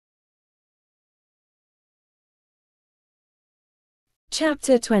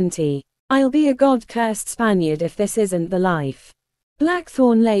Chapter 20. I'll be a God-cursed Spaniard if this isn't the life.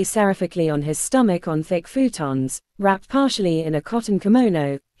 Blackthorn lay seraphically on his stomach on thick futons, wrapped partially in a cotton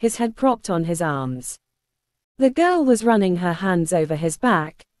kimono, his head propped on his arms. The girl was running her hands over his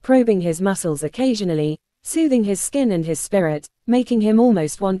back, probing his muscles occasionally, soothing his skin and his spirit, making him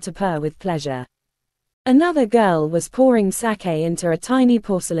almost want to purr with pleasure. Another girl was pouring sake into a tiny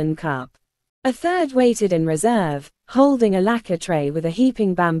porcelain cup. A third waited in reserve, holding a lacquer tray with a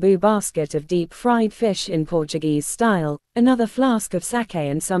heaping bamboo basket of deep-fried fish in Portuguese style, another flask of sake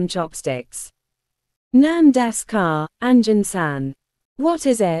and some chopsticks. Nan des ka, Anjin-san. What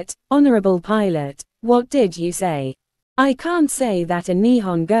is it, honorable pilot, what did you say? I can't say that in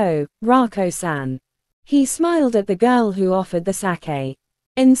Nihongo, Rako-san. He smiled at the girl who offered the sake.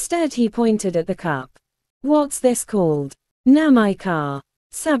 Instead he pointed at the cup. What's this called? Namai ka.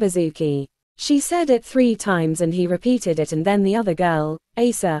 Sabazuki. She said it 3 times and he repeated it, and then the other girl,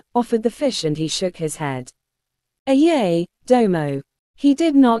 Asa, offered the fish and he shook his head. Aye, domo. He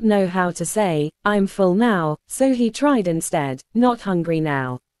did not know how to say, I'm full now, so he tried instead, not hungry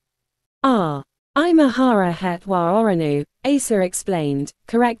now. Ah. I'm a hara het wa oranu, Asa explained,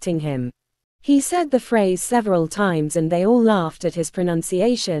 correcting him. He said the phrase several times and they all laughed at his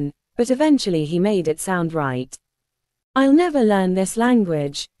pronunciation, but eventually he made it sound right. I'll never learn this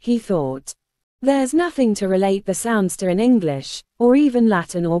language, he thought. There's nothing to relate the sounds to in English, or even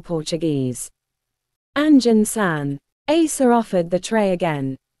Latin or Portuguese. Anjin-san. Asa offered the tray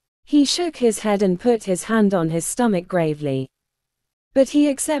again. He shook his head and put his hand on his stomach gravely. But he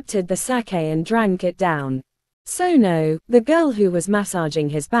accepted the sake and drank it down. Sono, the girl who was massaging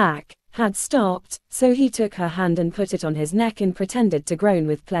his back, had stopped, so he took her hand and put it on his neck and pretended to groan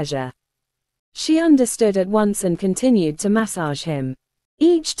with pleasure. She understood at once and continued to massage him.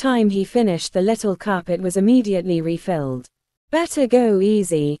 Each time he finished the little cup it was immediately refilled. Better go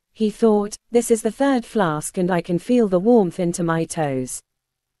easy, he thought, this is the 3rd flask and I can feel the warmth into my toes.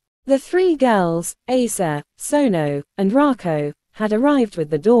 The 3 girls, Asa, Sono, and Rako, had arrived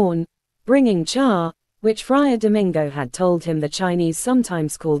with the dawn, bringing cha, which Friar Domingo had told him the Chinese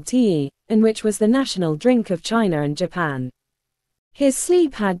sometimes called tea, and which was the national drink of China and Japan. His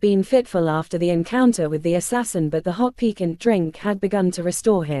sleep had been fitful after the encounter with the assassin, but the hot piquant drink had begun to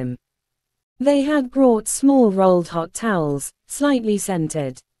restore him. They had brought small rolled hot towels, slightly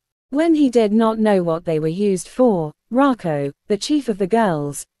scented. When he did not know what they were used for, Rako, the chief of the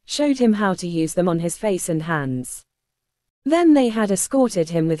girls, showed him how to use them on his face and hands. Then they had escorted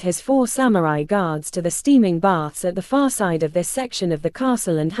him with his 4 samurai guards to the steaming baths at the far side of this section of the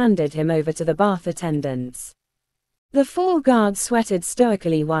castle and handed him over to the bath attendants. The 4 guards sweated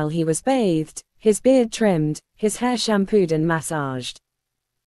stoically while he was bathed, his beard trimmed, his hair shampooed and massaged.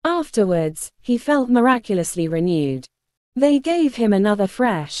 Afterwards, he felt miraculously renewed. They gave him another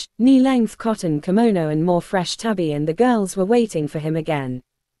fresh, knee-length cotton kimono and more fresh tabi, and the girls were waiting for him again.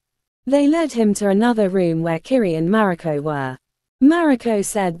 They led him to another room where Kiri and Mariko were. Mariko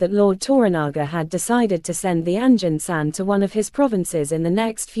said that Lord Toranaga had decided to send the Anjin-san to one of his provinces in the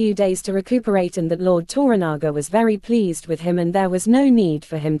next few days to recuperate, and that Lord Toranaga was very pleased with him and there was no need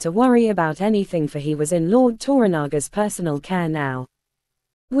for him to worry about anything, for he was in Lord Toranaga's personal care now.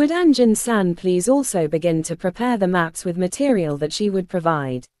 Would Anjin-san please also begin to prepare the maps with material that she would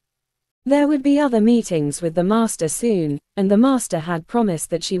provide? There would be other meetings with the master soon, and the master had promised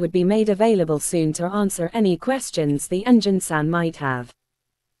that she would be made available soon to answer any questions the Anjin-san might have.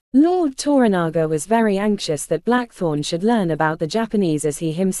 Lord Toranaga was very anxious that Blackthorn should learn about the Japanese, as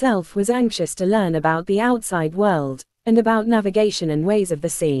he himself was anxious to learn about the outside world, and about navigation and ways of the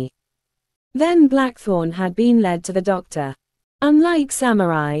sea. Then Blackthorn had been led to the doctor. Unlike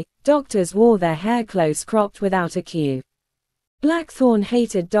samurai, doctors wore their hair close cropped without a queue. Blackthorn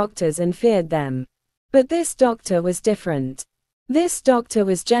hated doctors and feared them. But this doctor was different. This doctor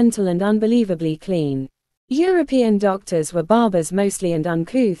was gentle and unbelievably clean. European doctors were barbers mostly and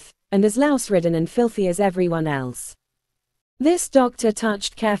uncouth, and as louse-ridden and filthy as everyone else. This doctor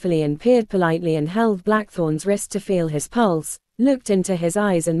touched carefully and peered politely and held Blackthorn's wrist to feel his pulse, looked into his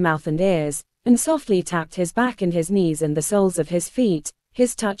eyes and mouth and ears, and softly tapped his back and his knees and the soles of his feet,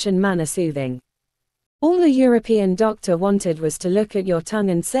 his touch and manner soothing. All the European doctor wanted was to look at your tongue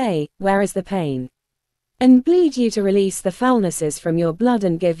and say, "Where is the pain?" and bleed you to release the foulnesses from your blood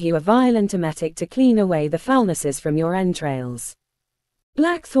and give you a violent emetic to clean away the foulnesses from your entrails.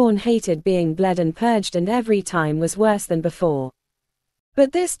 Blackthorn hated being bled and purged, and every time was worse than before.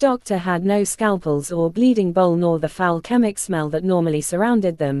 But this doctor had no scalpels or bleeding bowl nor the foul chemic smell that normally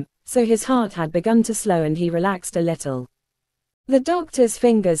surrounded them, so his heart had begun to slow and he relaxed a little. The doctor's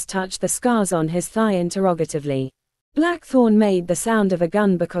fingers touched the scars on his thigh interrogatively. Blackthorn made the sound of a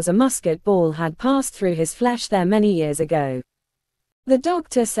gun because a musket ball had passed through his flesh there many years ago. The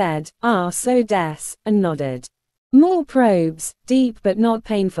doctor said, "Ah, so des," and nodded. More probes, deep but not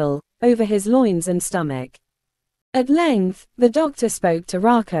painful, over his loins and stomach. At length, the doctor spoke to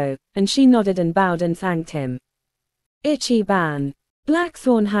Rako, and she nodded and bowed and thanked him. Ichiban,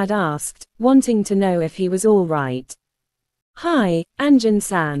 Blackthorn had asked, wanting to know if he was all right. Hi,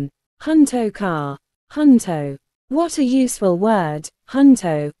 Anjin-san. Hunto ka. Hunto. What a useful word,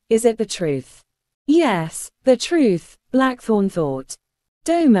 Hunto, is it the truth? Yes, the truth, Blackthorn thought.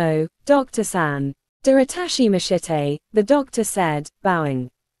 Domo, Dr-san. Doritashi Mashite, the doctor said, bowing.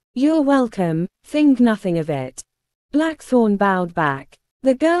 You're welcome, think nothing of it. Blackthorn bowed back.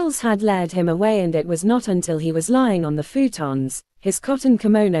 The girls had led him away, and it was not until he was lying on the futons, his cotton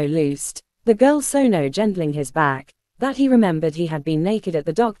kimono loosed, the girl Sono gentling his back, that he remembered he had been naked at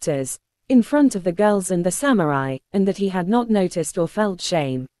the doctor's, in front of the girls and the samurai, and that he had not noticed or felt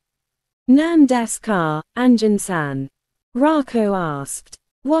shame. Nan desu ka, Anjin-san? Rako asked.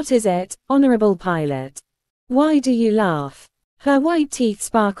 What is it, honorable pilot? Why do you laugh? Her white teeth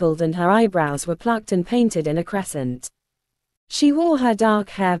sparkled and her eyebrows were plucked and painted in a crescent. She wore her dark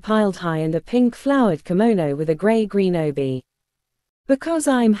hair piled high and a pink flowered kimono with a gray-green obi. Because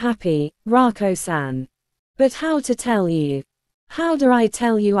I'm happy, Rako-san. But how to tell you? How do I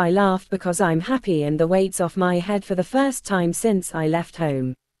tell you I laughed because I'm happy and the weight's off my head for the first time since I left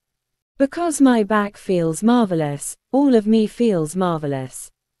home? Because my back feels marvelous, all of me feels marvelous.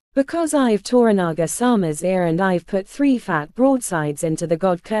 Because I've Toranaga-sama's ear and I've put 3 fat broadsides into the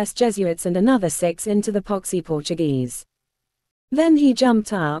God-cursed Jesuits and another 6 into the poxy Portuguese. Then he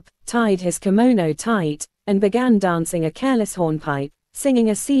jumped up, tied his kimono tight, and began dancing a careless hornpipe, singing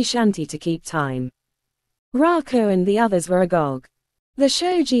a sea shanty to keep time. Rako and the others were agog. The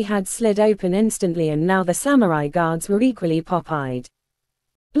shoji had slid open instantly and now the samurai guards were equally pop-eyed.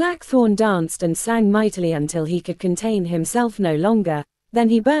 Blackthorn danced and sang mightily until he could contain himself no longer, then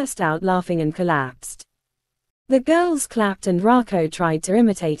he burst out laughing and collapsed. The girls clapped and Rako tried to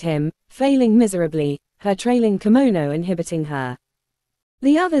imitate him, failing miserably, her trailing kimono inhibiting her.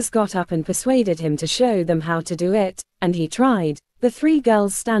 The others got up and persuaded him to show them how to do it, and he tried, the 3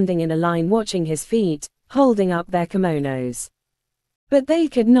 girls standing in a line watching his feet, holding up their kimonos. But they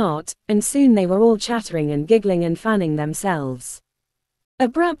could not, and soon they were all chattering and giggling and fanning themselves.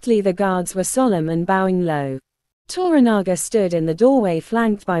 Abruptly the guards were solemn and bowing low. Toranaga stood in the doorway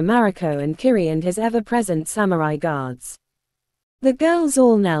flanked by Mariko and Kiri and his ever-present samurai guards. The girls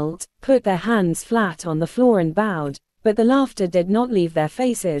all knelt, put their hands flat on the floor and bowed, but the laughter did not leave their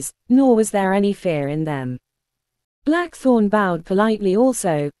faces, nor was there any fear in them. Blackthorn bowed politely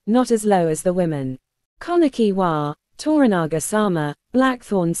also, not as low as the women. Konnichi wa, Toranaga-sama,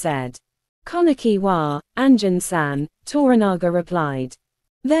 Blackthorn said. Konnichi wa, Anjin-san, Toranaga replied.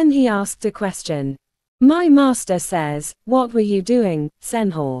 Then he asked a question. My master says, what were you doing,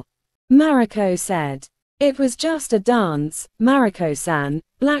 Senhor? Mariko said. It was just a dance, Mariko-san,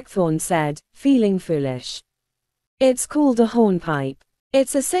 Blackthorn said, feeling foolish. It's called a hornpipe.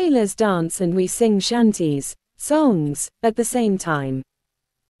 It's a sailor's dance and we sing shanties, songs, at the same time.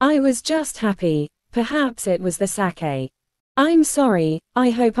 I was just happy, perhaps it was the sake. I'm sorry, I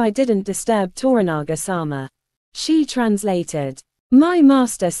hope I didn't disturb Toranaga-sama. She translated. My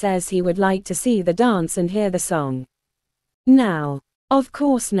master says he would like to see the dance and hear the song. Now. Of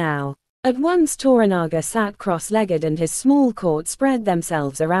course now. At once Toranaga sat cross-legged and his small court spread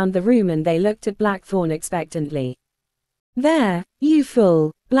themselves around the room and they looked at Blackthorn expectantly. There, you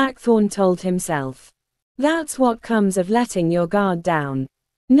fool, Blackthorn told himself. That's what comes of letting your guard down.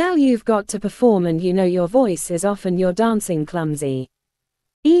 Now you've got to perform and you know your voice is off and you're dancing clumsy.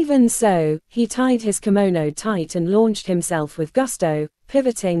 Even so, he tied his kimono tight and launched himself with gusto,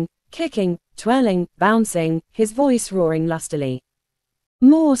 pivoting, kicking, twirling, bouncing, his voice roaring lustily.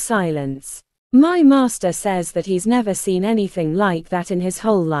 More silence. My master says that he's never seen anything like that in his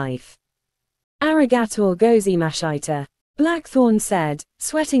whole life. Arigato gozaimasu, Blackthorn said,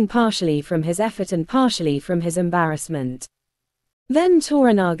 sweating partially from his effort and partially from his embarrassment. Then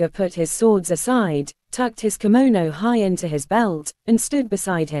Toranaga put his swords aside, tucked his kimono high into his belt, and stood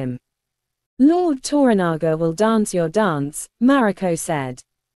beside him. Lord Toranaga will dance your dance, Mariko said.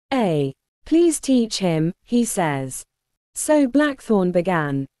 Please teach him, he says. So Blackthorn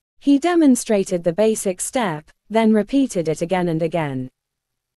began. He demonstrated the basic step, then repeated it again and again.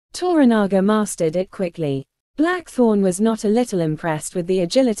 Toranaga mastered it quickly. Blackthorn was not a little impressed with the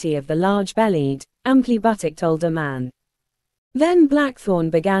agility of the large-bellied, amply-buttocked older man. Then Blackthorn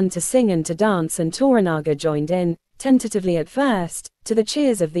began to sing and to dance and Toranaga joined in, tentatively at first, to the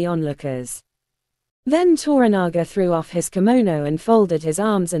cheers of the onlookers. Then Toranaga threw off his kimono and folded his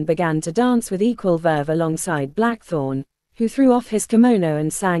arms and began to dance with equal verve alongside Blackthorn, who threw off his kimono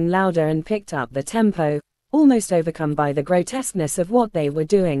and sang louder and picked up the tempo, almost overcome by the grotesqueness of what they were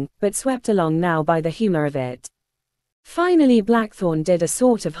doing, but swept along now by the humor of it. Finally Blackthorn did a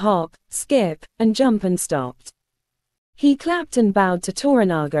sort of hop, skip, and jump and stopped. He clapped and bowed to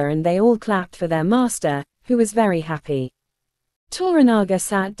Toranaga and they all clapped for their master, who was very happy. Toranaga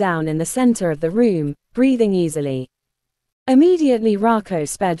sat down in the center of the room, breathing easily. Immediately Rako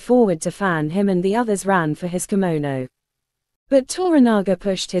sped forward to fan him and the others ran for his kimono. But Toranaga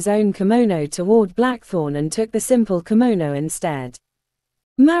pushed his own kimono toward Blackthorn and took the simple kimono instead.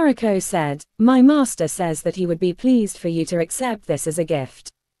 Mariko said, "My master says that he would be pleased for you to accept this as a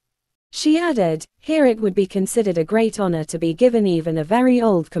gift." She added, "Here it would be considered a great honor to be given even a very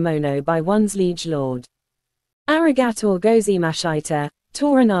old kimono by one's liege lord. Arigato gozaimashita,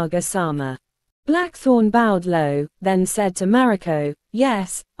 Toranaga-sama." Blackthorn bowed low, then said to Mariko,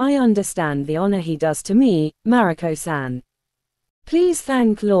 "Yes, I understand the honor he does to me, Mariko-san. Please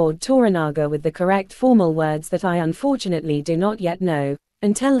thank Lord Toranaga with the correct formal words that I unfortunately do not yet know,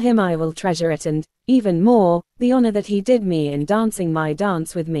 and tell him I will treasure it and, even more, the honor that he did me in dancing my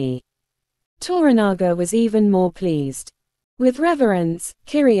dance with me." Toranaga was even more pleased. With reverence,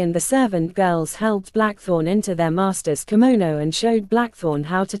 Kiri and the servant girls helped Blackthorn into their master's kimono and showed Blackthorn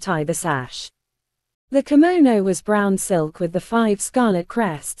how to tie the sash. The kimono was brown silk with the 5 scarlet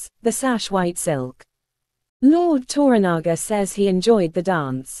crests, the sash white silk. Lord Toranaga says he enjoyed the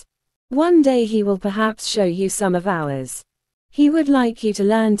dance. One day he will perhaps show you some of ours. He would like you to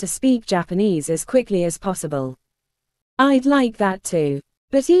learn to speak Japanese as quickly as possible. I'd like that too.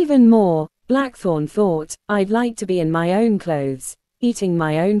 But even more, Blackthorn thought, I'd like to be in my own clothes, eating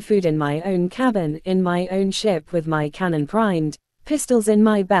my own food in my own cabin, in my own ship with my cannon primed, pistols in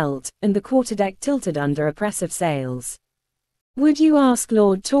my belt, and the quarterdeck tilted under oppressive sails. Would you ask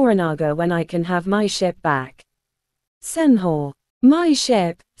Lord Toranaga when I can have my ship back? Senhor. My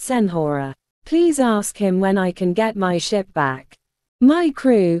ship, Senhora. Please ask him when I can get my ship back. My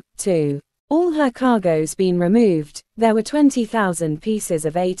crew, too. All her cargo's been removed, there were 20,000 pieces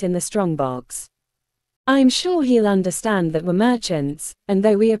of 8 in the strongbox. I'm sure he'll understand that we're merchants, and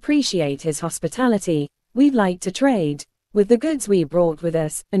though we appreciate his hospitality, we'd like to trade with the goods we brought with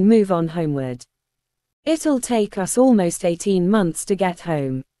us, and move on homeward. It'll take us almost 18 months to get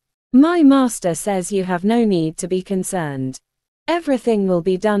home. My master says you have no need to be concerned. Everything will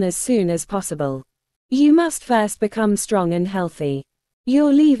be done as soon as possible. You must first become strong and healthy.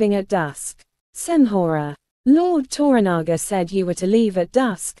 You're leaving at dusk. Senhora. Lord Toranaga said you were to leave at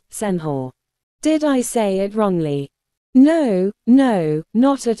dusk, Senhor. Did I say it wrongly? No,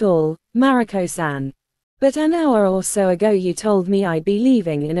 not at all, Mariko-san. But an hour or so ago you told me I'd be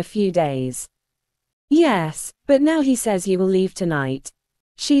leaving in a few days. Yes, but now he says you will leave tonight.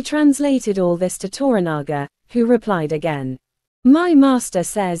 She translated all this to Toranaga, who replied again. My master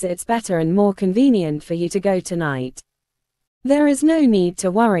says it's better and more convenient for you to go tonight. There is no need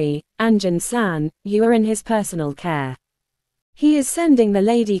to worry, Anjin-san, you are in his personal care. He is sending the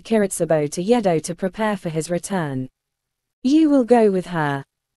Lady Kiritsubo to Yedo to prepare for his return. You will go with her.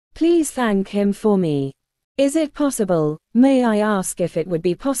 Please thank him for me. Is it possible, may I ask if it would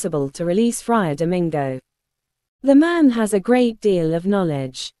be possible to release Friar Domingo? The man has a great deal of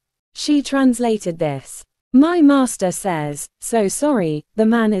knowledge. She translated this. My master says, so sorry, the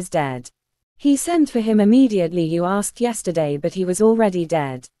man is dead. He sent for him immediately you asked yesterday but he was already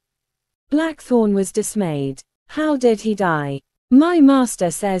dead. Blackthorn was dismayed. How did he die? My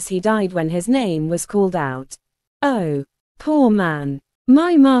master says he died when his name was called out. Oh, poor man.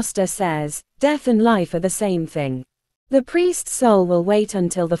 My master says, death and life are the same thing. The priest's soul will wait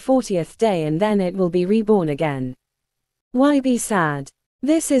until the 40th day and then it will be reborn again. Why be sad?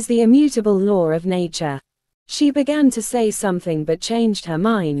 This is the immutable law of nature. She began to say something but changed her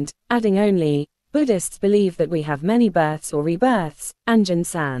mind, adding only, Buddhists believe that we have many births or rebirths,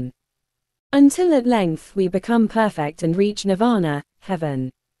 Anjin-san. Until at length we become perfect and reach nirvana,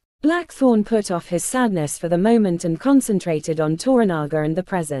 heaven. Blackthorn put off his sadness for the moment and concentrated on Toranaga and the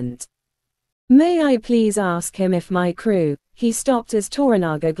present. May I please ask him if my crew, he stopped as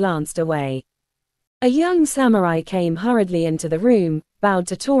Toranaga glanced away. A young samurai came hurriedly into the room, bowed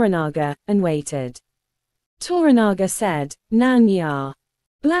to Toranaga, and waited. Toranaga said, Nan ya.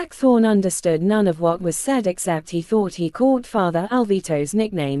 Blackthorn understood none of what was said except he thought he caught Father Alvito's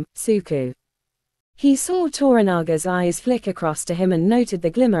nickname, Suku. He saw Toranaga's eyes flick across to him and noted the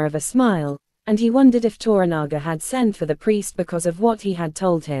glimmer of a smile, and he wondered if Toranaga had sent for the priest because of what he had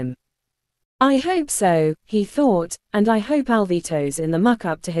told him. I hope so, he thought, and I hope Alvito's in the muck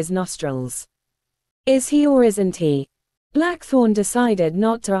up to his nostrils. Is he or isn't he? Blackthorn decided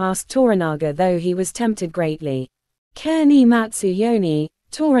not to ask Toranaga, though he was tempted greatly. Care ni Matsuyoni,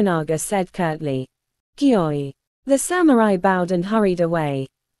 Toranaga said curtly. Gyoi. The samurai bowed and hurried away.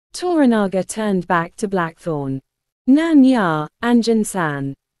 Toranaga turned back to Blackthorn. Nan ya,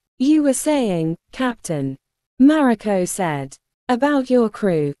 Anjin-san. You were saying, Captain. Mariko said. About your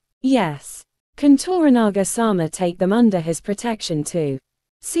crew. Yes. Can Toranaga-sama take them under his protection too?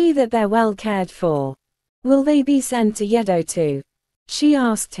 See that they're well cared for. Will they be sent to Yedo too? She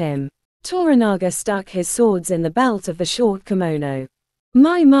asked him. Toranaga stuck his swords in the belt of the short kimono.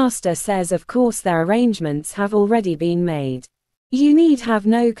 My master says of course their arrangements have already been made. You need have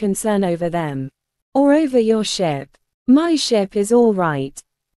no concern over them. Or over your ship. My ship is all right.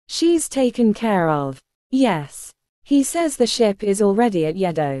 She's taken care of. Yes. He says the ship is already at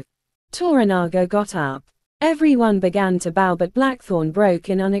Yedo. Toranaga got up. Everyone began to bow, but Blackthorn broke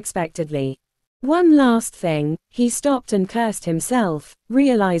in unexpectedly. One last thing, he stopped and cursed himself,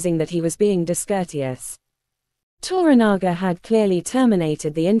 realizing that he was being discourteous. Toranaga had clearly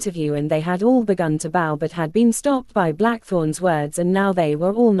terminated the interview and they had all begun to bow, but had been stopped by Blackthorn's words, and now they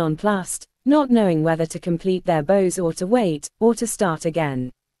were all nonplussed, not knowing whether to complete their bows or to wait, or to start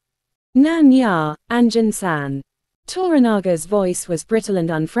again. Nan ya, Anjin-san. Toranaga's voice was brittle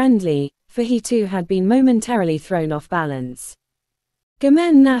and unfriendly, for he too had been momentarily thrown off balance.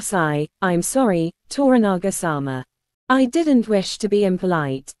 Gomen nasai, I'm sorry, Toranaga-sama. I didn't wish to be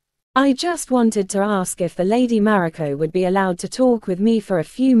impolite. I just wanted to ask if the Lady Mariko would be allowed to talk with me for a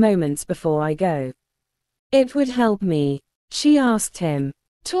few moments before I go. It would help me. She asked him.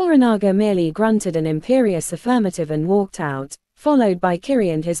 Toranaga merely grunted an imperious affirmative and walked out, followed by Kiri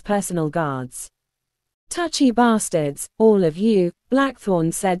and his personal guards. Touchy bastards, all of you,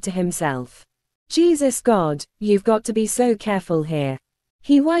 Blackthorn said to himself. Jesus God, you've got to be so careful here.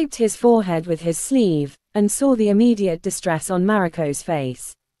 He wiped his forehead with his sleeve, and saw the immediate distress on Mariko's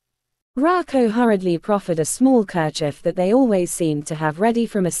face. Rako hurriedly proffered a small kerchief that they always seemed to have ready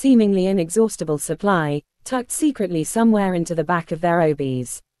from a seemingly inexhaustible supply, tucked secretly somewhere into the back of their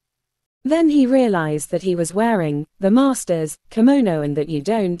obis. Then he realized that he was wearing the master's kimono and that you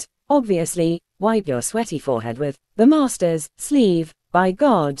don't, obviously, wipe your sweaty forehead with the master's sleeve, by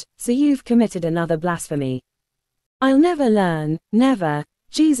God, so you've committed another blasphemy. I'll never learn, never,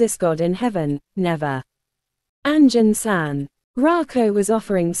 Jesus God in heaven, never. Anjin-san. Rako was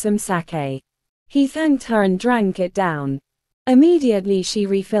offering some sake. He thanked her and drank it down. Immediately she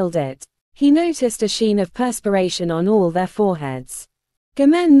refilled it. He noticed a sheen of perspiration on all their foreheads.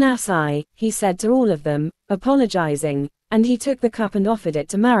 Gomen nasai, he said to all of them, apologizing, and he took the cup and offered it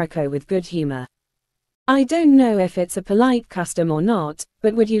to Mariko with good humor. I don't know if it's a polite custom or not,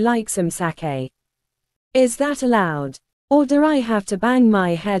 but would you like some sake? Is that allowed? Or do I have to bang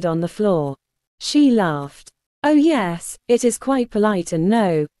my head on the floor? She laughed. Oh yes, it is quite polite, and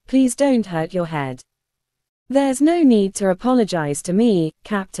no, please don't hurt your head. There's no need to apologize to me,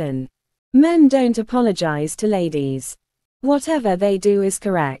 Captain. Men don't apologize to ladies. Whatever they do is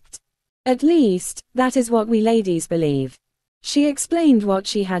correct. At least, that is what we ladies believe. She explained what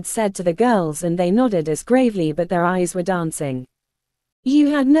she had said to the girls and they nodded as gravely, but their eyes were dancing.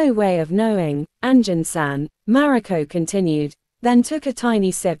 You had no way of knowing, Anjin-san, Mariko continued, then took a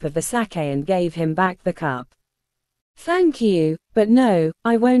tiny sip of the sake and gave him back the cup. Thank you, but no,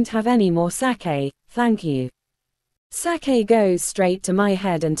 I won't have any more sake, thank you. Sake goes straight to my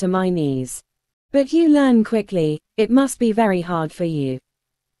head and to my knees. But you learn quickly, it must be very hard for you.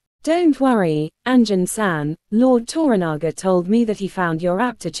 Don't worry, Anjin-san, Lord Toranaga told me that he found your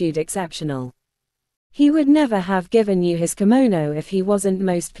aptitude exceptional. He would never have given you his kimono if he wasn't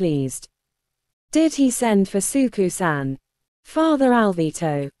most pleased. Did he send for Suku-san? Father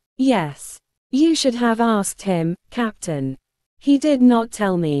Alvito? Yes. You should have asked him, Captain. He did not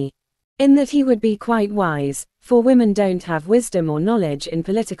tell me. In that he would be quite wise, for women don't have wisdom or knowledge in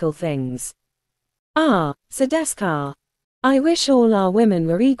political things. Ah, so desu ka. I wish all our women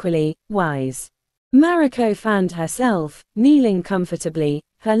were equally wise. Mariko fanned herself, kneeling comfortably,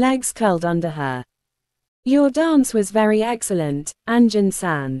 her legs curled under her. Your dance was very excellent,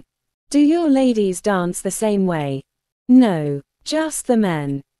 Anjin-san. Do your ladies dance the same way? No, just the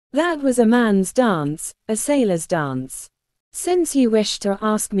men. That was a man's dance, a sailor's dance. Since you wish to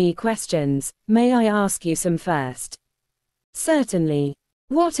ask me questions, may I ask you some first? Certainly.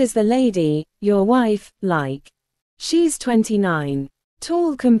 What is the lady, your wife, like? She's 29.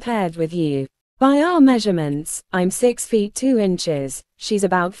 Tall compared with you. By our measurements, I'm 6 feet 2 inches, she's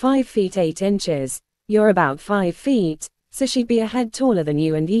about 5 feet 8 inches, you're about 5 feet, so she'd be a head taller than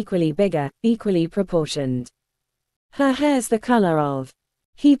you and equally bigger, equally proportioned. Her hair's the color of.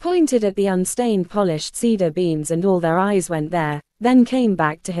 He pointed at the unstained polished cedar beams and all their eyes went there, then came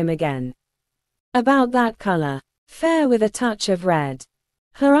back to him again. About that color. Fair with a touch of red.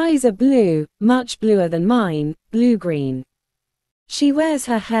 Her eyes are blue, much bluer than mine, blue-green. She wears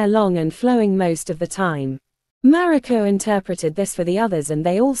her hair long and flowing most of the time. Mariko interpreted this for the others and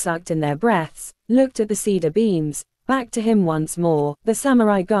they all sucked in their breaths, looked at the cedar beams, back to him once more, the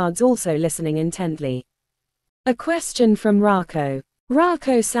samurai guards also listening intently. A question from Rako.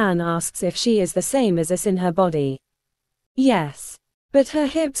 Rako-san asks if she is the same as us in her body. Yes. But her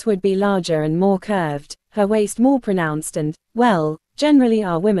hips would be larger and more curved, her waist more pronounced and, well, generally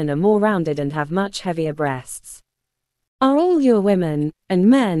our women are more rounded and have much heavier breasts. Are all your women, and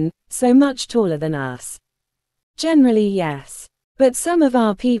men, so much taller than us? Generally yes. But some of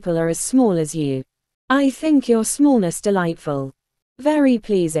our people are as small as you. I think your smallness delightful. Very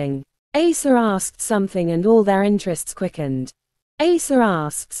pleasing. Asa asked something and all their interests quickened. Asa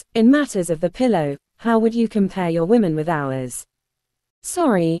asks, in matters of the pillow, how would you compare your women with ours?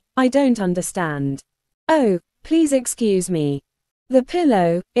 Sorry, I don't understand. Oh, please excuse me. The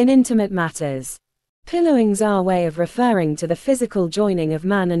pillow, in intimate matters. Pillowing's our way of referring to the physical joining of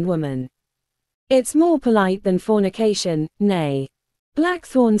man and woman. It's more polite than fornication, nay.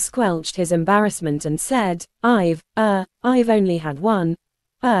 Blackthorn squelched his embarrassment and said, I've only had one,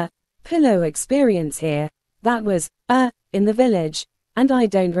 pillow experience here, that was, in the village, and I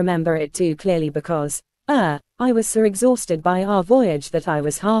don't remember it too clearly because, I was so exhausted by our voyage that I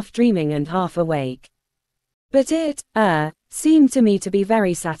was half dreaming and half awake. But it, seemed to me to be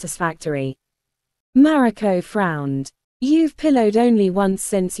very satisfactory. Mariko frowned. You've pillowed only once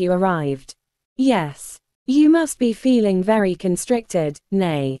since you arrived. Yes. You must be feeling very constricted,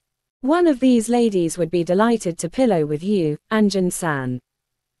 nay. One of these ladies would be delighted to pillow with you, Anjin-san.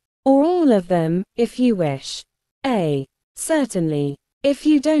 Or all of them, if you wish. Certainly. If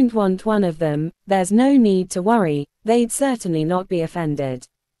you don't want one of them, there's no need to worry, they'd certainly not be offended.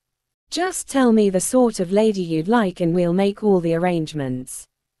 Just tell me the sort of lady you'd like and we'll make all the arrangements.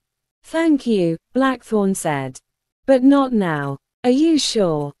 Thank you, Blackthorn said. But not now. Are you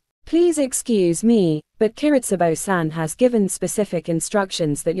sure? Please excuse me, but Kiritsubo-san has given specific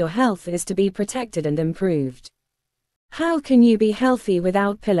instructions that your health is to be protected and improved. How can you be healthy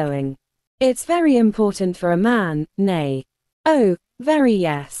without pillowing? It's very important for a man, nay. Oh, very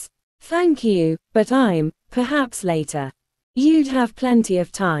yes. Thank you, but perhaps later. You'd have plenty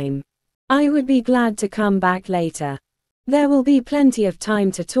of time. I would be glad to come back later. There will be plenty of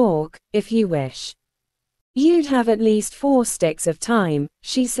time to talk, if you wish. You'd have at least 4 sticks of time,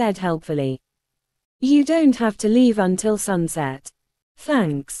 she said helpfully. You don't have to leave until sunset.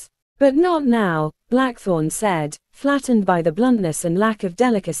 Thanks. But not now, Blackthorn said, flattened by the bluntness and lack of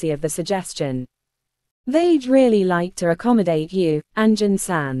delicacy of the suggestion. They'd really like to accommodate you,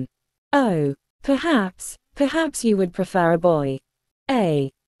 Anjin-san. Oh, perhaps you would prefer a boy.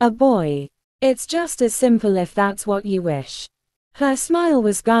 A boy. It's just as simple if that's what you wish. Her smile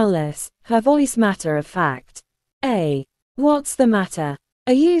was guileless, her voice matter of fact. What's the matter?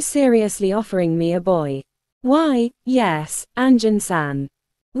 Are you seriously offering me a boy? Why, yes, Anjin-san.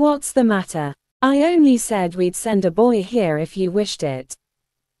 What's the matter? I only said we'd send a boy here if you wished it.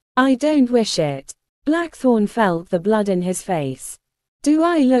 I don't wish it. Blackthorn felt the blood in his face. Do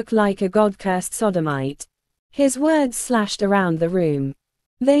I look like a god-cursed sodomite? His words slashed around the room.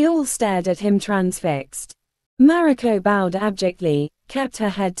 They all stared at him transfixed. Mariko bowed abjectly, kept her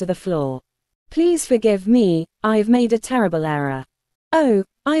head to the floor. Please forgive me, I've made a terrible error. Oh,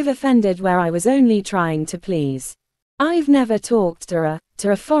 I've offended where I was only trying to please. I've never talked to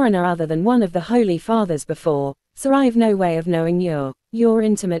a foreigner other than one of the Holy Fathers before, so I've no way of knowing your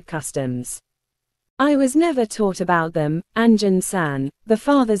intimate customs. I was never taught about them, Anjin-san, the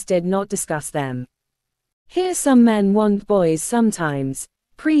fathers did not discuss them. Here some men want boys sometimes,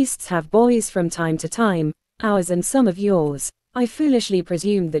 priests have boys from time to time, ours and some of yours. I foolishly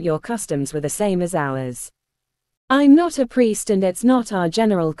presumed that your customs were the same as ours. I'm not a priest and it's not our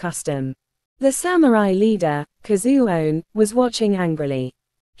general custom. The samurai leader, Kazuo-on, was watching angrily.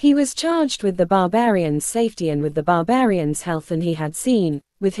 He was charged with the barbarian's safety and with the barbarian's health, and he had seen,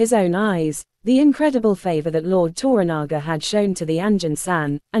 with his own eyes, the incredible favor that Lord Toranaga had shown to the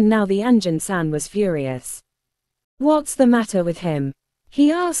Anjin-san, and now the Anjin-san was furious. What's the matter with him?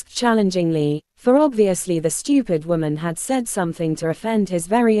 He asked challengingly, for obviously the stupid woman had said something to offend his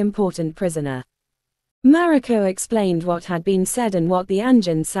very important prisoner. Mariko explained what had been said and what the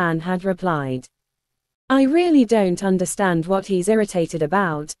Anjin-san had replied. I really don't understand what he's irritated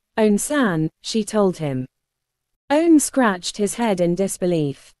about, On-san, she told him. On scratched his head in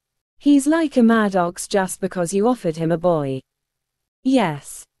disbelief. He's like a mad ox just because you offered him a boy.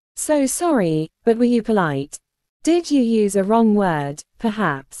 Yes. So sorry, but were you polite? Did you use a wrong word,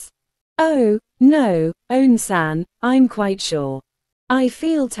 perhaps? Oh, no, On-san, I'm quite sure. I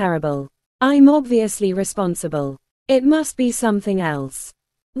feel terrible. I'm obviously responsible. It must be something else.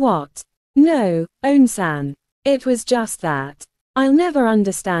 What? No, On-san. It was just that. I'll never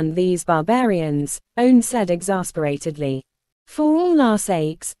understand these barbarians, On said exasperatedly. For all our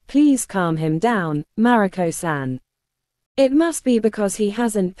sakes, please calm him down, Mariko-san. It must be because he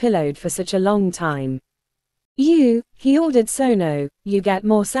hasn't pillowed for such a long time. He ordered Sono, you get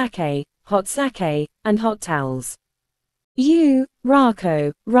more sake, and hot towels.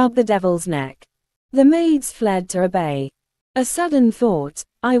 Rako, rub the devil's neck. The maids fled to obey. A sudden thought,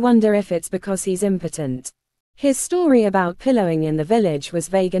 I wonder if it's because he's impotent. His story about pillowing in the village was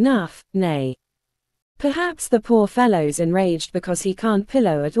vague enough, nay. Perhaps the poor fellow's enraged because he can't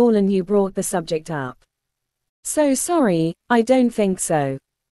pillow at all and you brought the subject up. So sorry, I don't think so.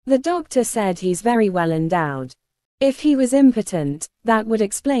 The doctor said he's very well endowed. If he was impotent, that would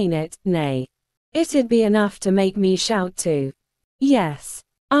explain it, nay. It'd be enough to make me shout too. Yes.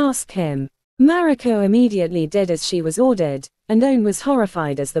 Ask him. Mariko immediately did as she was ordered, and On was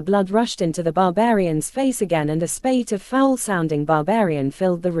horrified as the blood rushed into the barbarian's face again and a spate of foul-sounding barbarian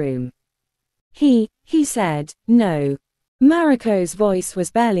filled the room. He said, no. Mariko's voice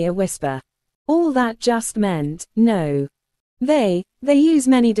was barely a whisper. All that just meant, no. They use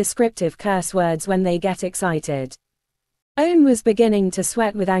many descriptive curse words when they get excited. On was beginning to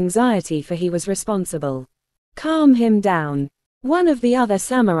sweat with anxiety for he was responsible. Calm him down. One of the other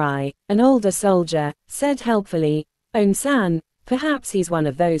samurai, an older soldier, said helpfully, On-san, perhaps he's one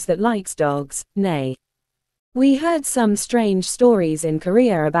of those that likes dogs, nay. We heard some strange stories in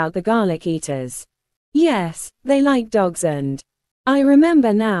Korea about the garlic eaters. Yes, they like dogs and... I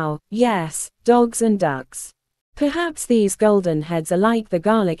remember now, yes, dogs and ducks. Perhaps these golden heads are like the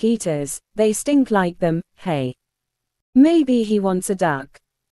garlic eaters, they stink like them, hey. Maybe he wants a duck.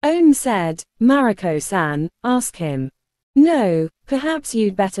 On said, Mariko-san, ask him. No, perhaps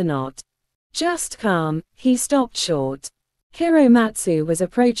you'd better not. Just calm, he stopped short. Hiromatsu was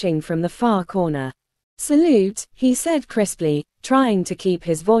approaching from the far corner. Salute, he said crisply, trying to keep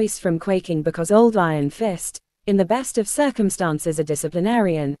his voice from quaking because Old Iron Fist, in the best of circumstances a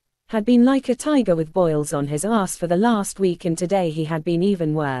disciplinarian, had been like a tiger with boils on his ass for the last week and today he had been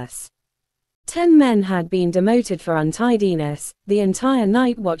even worse. 10 men had been demoted for untidiness, the entire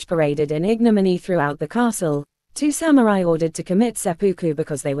night watch paraded in ignominy throughout the castle, 2 samurai ordered to commit seppuku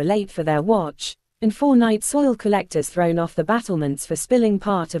because they were late for their watch, and 4 night soil collectors thrown off the battlements for spilling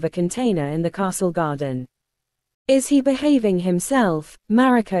part of a container in the castle garden. Is he behaving himself,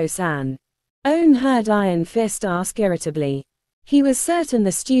 Mariko-san? On heard Iron Fist ask irritably. He was certain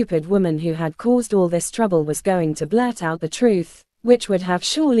the stupid woman who had caused all this trouble was going to blurt out the truth, which would have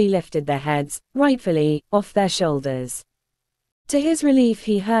surely lifted their heads, rightfully, off their shoulders. To his relief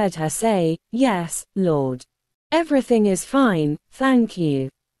he heard her say, yes, Lord. Everything is fine, thank you.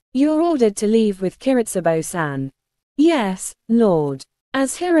 You're ordered to leave with Kiritsubo-san. Yes, Lord.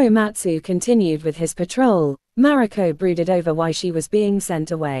 As Hiromatsu continued with his patrol, Mariko brooded over why she was being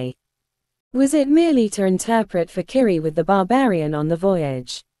sent away. Was it merely to interpret for Kiri with the barbarian on the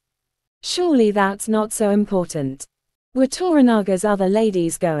voyage? Surely that's not so important. Were Toranaga's other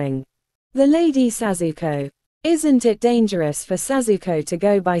ladies going? The Lady Sazuko. Isn't it dangerous for Sazuko to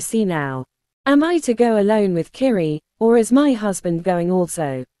go by sea now? Am I to go alone with Kiri, or is my husband going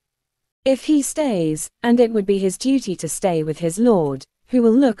also? If he stays, and it would be his duty to stay with his lord, who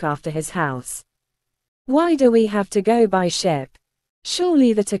will look after his house. Why do we have to go by ship?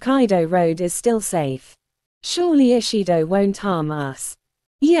 Surely the Tokaido road is still safe. Surely Ishido won't harm us.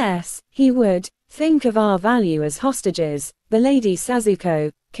 Yes, he would. Think of our value as hostages, the Lady Sazuko,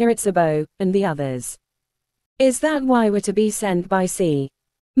 Kiritsubo, and the others. Is that why we're to be sent by sea?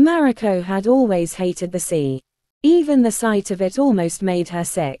 Mariko had always hated the sea. Even the sight of it almost made her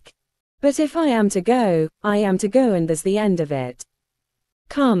sick. But if I am to go, I am to go and there's the end of it.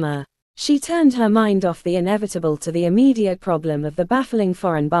 Karma. She turned her mind off the inevitable to the immediate problem of the baffling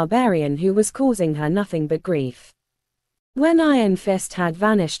foreign barbarian who was causing her nothing but grief. When Iron Fist had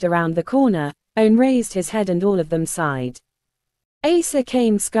vanished around the corner, On raised his head and all of them sighed. Asa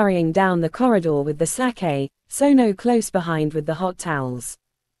came scurrying down the corridor with the sake, Sono close behind with the hot towels.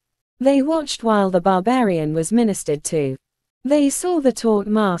 They watched while the barbarian was ministered to. They saw the taut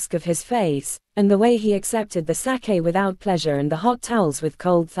mask of his face, and the way he accepted the sake without pleasure and the hot towels with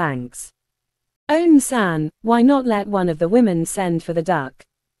cold thanks. On-san, why not let one of the women send for the duck?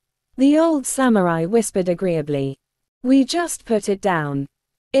 The old samurai whispered agreeably. We just put it down.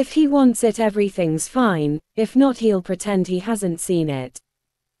 If he wants it, everything's fine, if not, he'll pretend he hasn't seen it.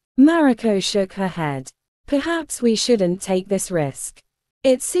 Mariko shook her head. Perhaps we shouldn't take this risk.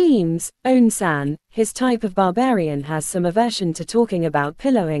 It seems, On-san, his type of barbarian has some aversion to talking about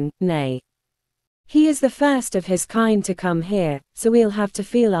pillowing, nay. He is the first of his kind to come here, so we'll have to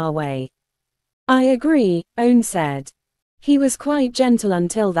feel our way. I agree, On said. He was quite gentle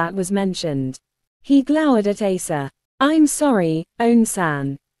until that was mentioned. He glowered at Asa. I'm sorry,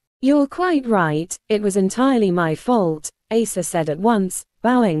 On-san. You're quite right, it was entirely my fault, Asa said at once,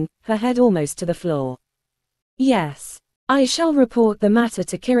 bowing, her head almost to the floor. Yes. I shall report the matter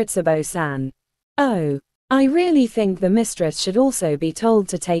to Kiritsubo-san. Oh. I really think the mistress should also be told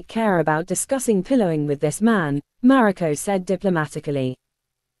to take care about discussing pillowing with this man, Mariko said diplomatically.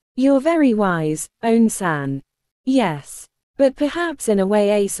 You're very wise, On-san. Yes. But perhaps in a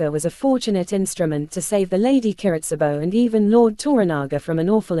way Asa was a fortunate instrument to save the Lady Kiritsubo and even Lord Toranaga from an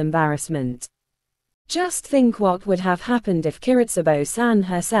awful embarrassment. Just think what would have happened if Kiritsubo-san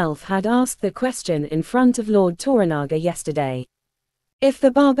herself had asked the question in front of Lord Toranaga yesterday. If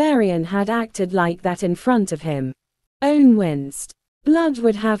the barbarian had acted like that in front of him. On winced. Blood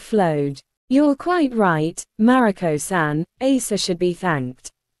would have flowed. You're quite right, Mariko-san, Asa should be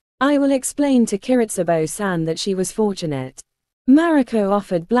thanked. I will explain to Kiritsubo-san that she was fortunate. Mariko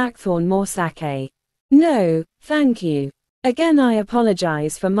offered Blackthorn more sake. No, thank you. Again, I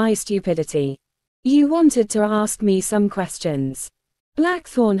apologize for my stupidity. You wanted to ask me some questions.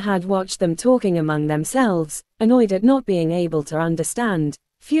 Blackthorn had watched them talking among themselves, annoyed at not being able to understand,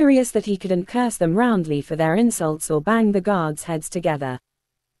 furious that he couldn't curse them roundly for their insults or bang the guards' heads together.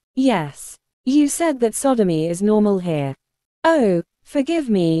 Yes. You said that sodomy is normal here. Oh, forgive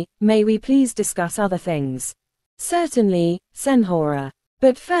me, may we please discuss other things? Certainly, Senhora.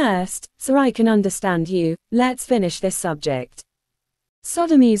 But first, so I can understand you, let's finish this subject.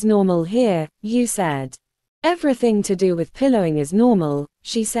 Sodomy's normal here, you said. Everything to do with pillowing is normal,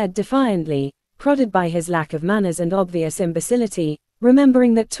 she said defiantly, prodded by his lack of manners and obvious imbecility,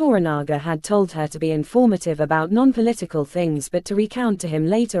 remembering that Toranaga had told her to be informative about non-political things but to recount to him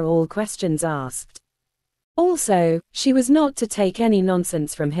later all questions asked. Also, she was not to take any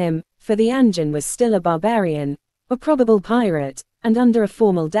nonsense from him, for the Anjin was still a barbarian, a probable pirate, and under a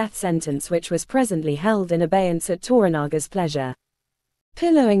formal death sentence which was presently held in abeyance at Toranaga's pleasure.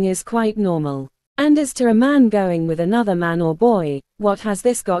 Pillowing is quite normal. And as to a man going with another man or boy, what has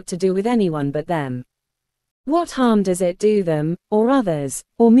this got to do with anyone but them? What harm does it do them, or others,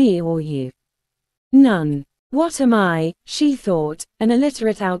 or me or you? None. What am I, she thought, an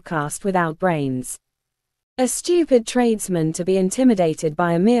illiterate outcast without brains? A stupid tradesman to be intimidated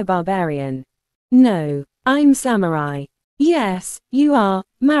by a mere barbarian? No. I'm samurai. Yes, you are,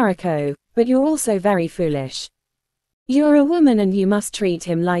 Mariko, but you're also very foolish. You're a woman and you must treat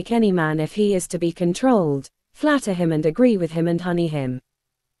him like any man if he is to be controlled, flatter him and agree with him and honey him.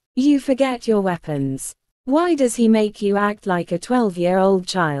 You forget your weapons. Why does he make you act like a 12-year-old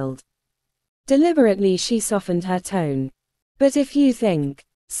child? Deliberately she softened her tone. But if you think,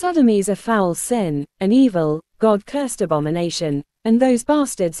 sodomy's a foul sin, an evil, God-cursed abomination, and those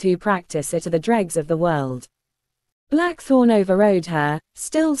bastards who practice it are the dregs of the world. Blackthorn overrode her,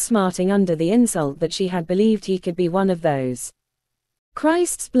 still smarting under the insult that she had believed he could be one of those.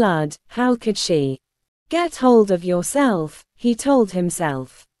 Christ's blood, how could she? Get hold of yourself, he told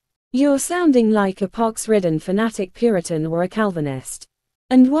himself. You're sounding like a pox-ridden fanatic Puritan or a Calvinist.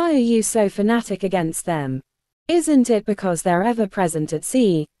 And why are you so fanatic against them? Isn't it because they're ever present at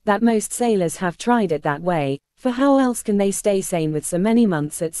sea, that most sailors have tried it that way, for how else can they stay sane with so many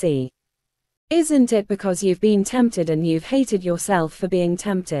months at sea? Isn't it because you've been tempted and you've hated yourself for being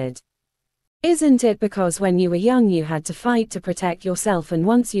tempted? Isn't it because when you were young you had to fight to protect yourself and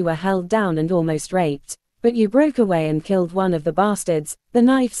once you were held down and almost raped, but you broke away and killed one of the bastards, the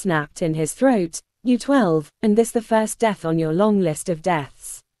knife snapped in his throat, you 12, and this the first death on your long list of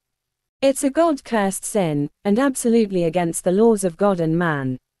deaths? It's a God-cursed sin, and absolutely against the laws of God and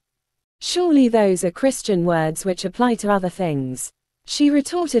man. Surely those are Christian words which apply to other things. She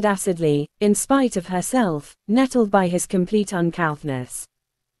retorted acidly, in spite of herself, nettled by his complete uncouthness.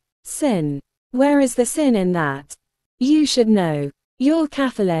 Sin. Where is the sin in that? You should know. You're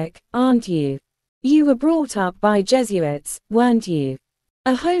Catholic, aren't you? You were brought up by Jesuits, weren't you?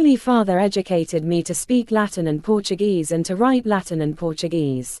 A Holy Father educated me to speak Latin and Portuguese and to write Latin and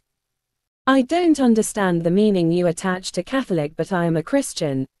Portuguese. I don't understand the meaning you attach to Catholic, but I am a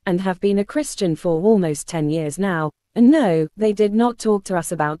Christian, and have been a Christian for almost 10 years now. And no, they did not talk to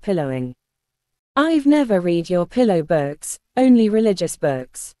us about pillowing. I've never read your pillow books, only religious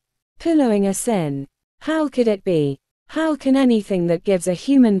books. Pillowing a sin. How could it be? How can anything that gives a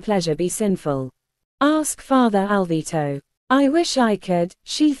human pleasure be sinful? Ask Father Alvito. I wish I could,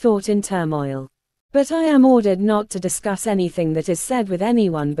 she thought in turmoil. But I am ordered not to discuss anything that is said with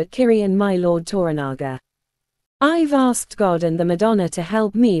anyone but Kiri and my Lord Toranaga. I've asked God and the Madonna to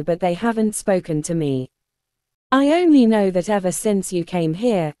help me, but they haven't spoken to me. I only know that ever since you came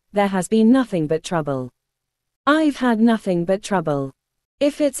here, there has been nothing but trouble. I've had nothing but trouble.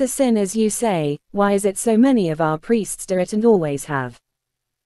 If it's a sin as you say, why is it so many of our priests do it and always have?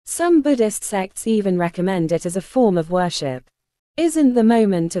 Some Buddhist sects even recommend it as a form of worship. Isn't the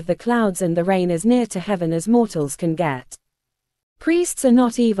moment of the clouds and the rain as near to heaven as mortals can get? Priests are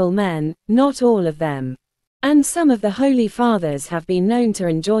not evil men, not all of them. And some of the Holy Fathers have been known to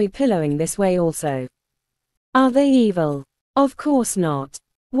enjoy pillowing this way also. Are they evil? Of course not.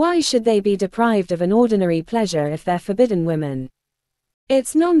 Why should they be deprived of an ordinary pleasure if they're forbidden women?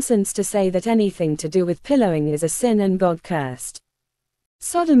 It's nonsense to say that anything to do with pillowing is a sin and God cursed.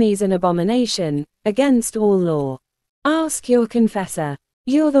 Sodomy's an abomination, against all law. Ask your confessor.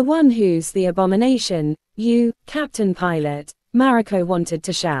 You're the one who's the abomination, you, Captain Pilot, Mariko wanted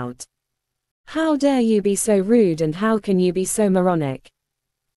to shout. How dare you be so rude and how can you be so moronic?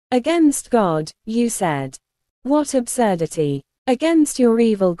 Against God, you said. What absurdity. Against your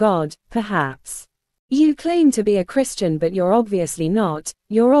evil God, perhaps. You claim to be a Christian but you're obviously not,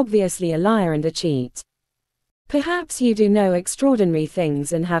 you're obviously a liar and a cheat. Perhaps you do know extraordinary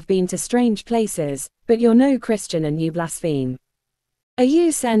things and have been to strange places, but you're no Christian and you blaspheme. Are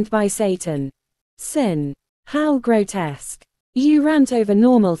you sent by Satan? Sin. How grotesque. You rant over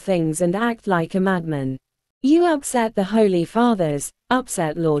normal things and act like a madman. You upset the Holy Fathers,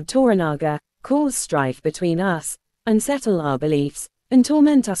 upset Lord Toranaga, cause strife between us, unsettle our beliefs, and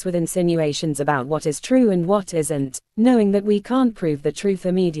torment us with insinuations about what is true and what isn't, knowing that we can't prove the truth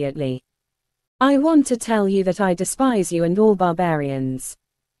immediately. I want to tell you that I despise you and all barbarians.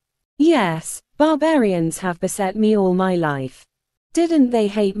 Yes, barbarians have beset me all my life. Didn't they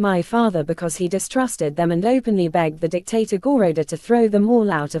hate my father because he distrusted them and openly begged the dictator Goroda to throw them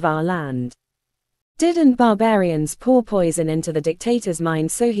all out of our land? Didn't barbarians pour poison into the dictator's mind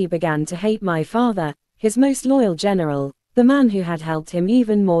so he began to hate my father, his most loyal general, the man who had helped him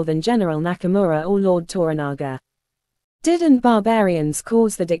even more than General Nakamura or Lord Toranaga? Didn't barbarians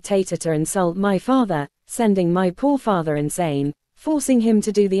cause the dictator to insult my father, sending my poor father insane, forcing him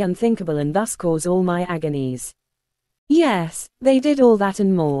to do the unthinkable and thus cause all my agonies? Yes, they did all that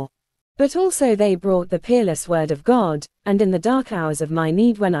and more. But also they brought the peerless word of God, and in the dark hours of my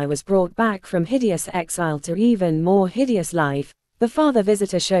need when I was brought back from hideous exile to even more hideous life, the Father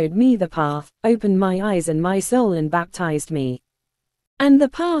Visitor showed me the path, opened my eyes and my soul and baptized me. And the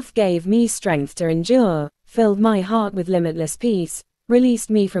path gave me strength to endure, filled my heart with limitless peace,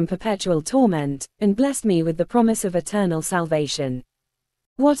 released me from perpetual torment, and blessed me with the promise of eternal salvation.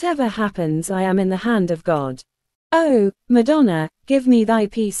 Whatever happens, I am in the hand of God. Oh, Madonna, give me thy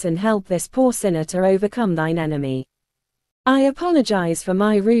peace and help this poor sinner to overcome thine enemy. I apologize for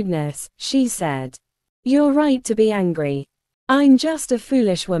my rudeness, she said. You're right to be angry. I'm just a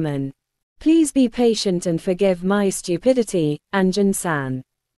foolish woman. Please be patient and forgive my stupidity, Anjin-san.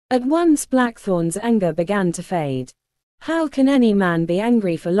 At once Blackthorn's anger began to fade. How can any man be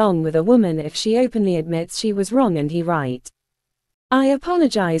angry for long with a woman if she openly admits she was wrong and he right? I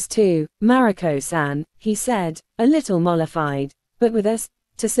apologize too, Mariko-san, he said, a little mollified, but with us,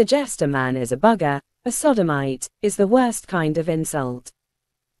 to suggest a man is a bugger, a sodomite, is the worst kind of insult.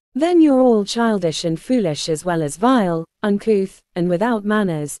 Then you're all childish and foolish as well as vile, uncouth, and without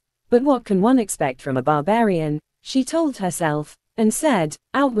manners, but what can one expect from a barbarian, she told herself, and said,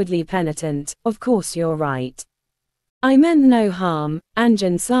 outwardly penitent, of course you're right. I meant no harm,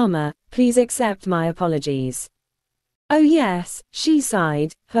 Anjin-sama, please accept my apologies. Oh yes, she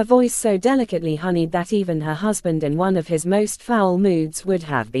sighed, her voice so delicately honeyed that even her husband in one of his most foul moods would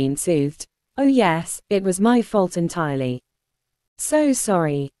have been soothed. Oh yes, it was my fault entirely. So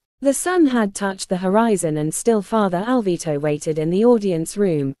sorry. The sun had touched the horizon and still Father Alvito waited in the audience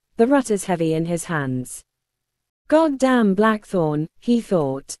room, the rutters heavy in his hands. God damn Blackthorn, he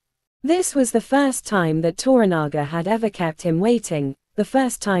thought. This was the first time that Toranaga had ever kept him waiting, the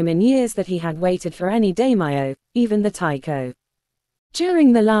first time in years that he had waited for any daimyo, even the taiko.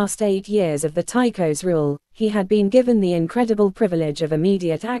 During the last 8 years of the taiko's rule, he had been given the incredible privilege of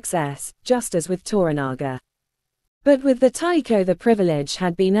immediate access, just as with Toranaga. But with the taiko the privilege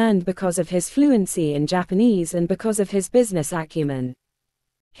had been earned because of his fluency in Japanese and because of his business acumen.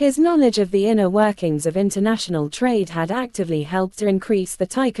 His knowledge of the inner workings of international trade had actively helped to increase the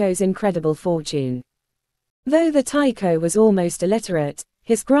taiko's incredible fortune. Though the taiko was almost illiterate,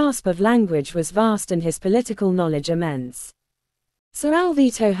 his grasp of language was vast and his political knowledge immense. Sir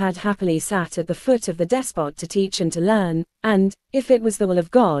Alvito had happily sat at the foot of the despot to teach and to learn, and, if it was the will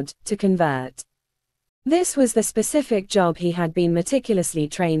of God, to convert. This was the specific job he had been meticulously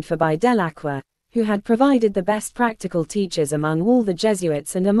trained for by Delacroix, who had provided the best practical teachers among all the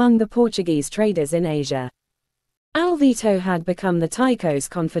Jesuits and among the Portuguese traders in Asia. Alvito had become the Tycho's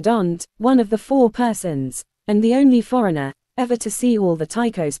confidant, one of the 4 persons, and the only foreigner, ever to see all the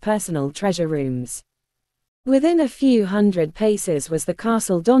Tycho's personal treasure rooms. Within a few hundred paces was the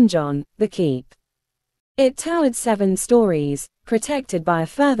castle donjon, the keep. It towered 7 stories, protected by a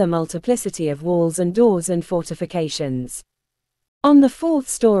further multiplicity of walls and doors and fortifications. On the 4th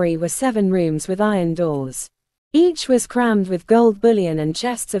story were 7 rooms with iron doors. Each was crammed with gold bullion and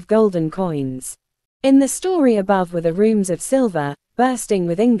chests of golden coins. In the story above were the rooms of silver, bursting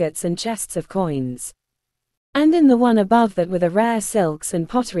with ingots and chests of coins. And in the one above that were the rare silks and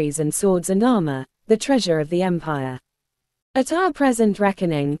potteries and swords and armor, the treasure of the empire. At our present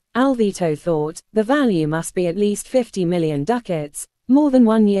reckoning, Alvito thought, the value must be at least 50 million ducats, more than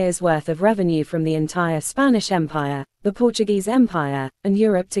 1 year's worth of revenue from the entire Spanish Empire, the Portuguese Empire, and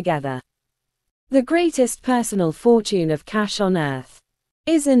Europe together. The greatest personal fortune of cash on earth.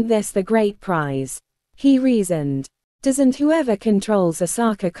 Isn't this the great prize? He reasoned. Doesn't whoever controls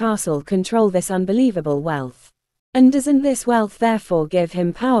Osaka Castle control this unbelievable wealth? And doesn't this wealth therefore give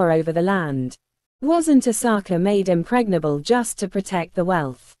him power over the land? Wasn't Osaka made impregnable just to protect the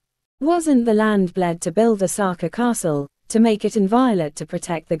wealth? Wasn't the land bled to build Osaka Castle, to make it inviolate to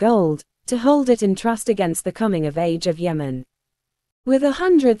protect the gold, to hold it in trust against the coming of age of Yemen? With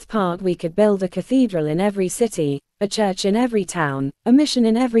 100th part we could build a cathedral in every city, a church in every town, a mission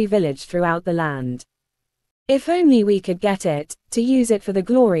in every village throughout the land. If only we could get it, to use it for the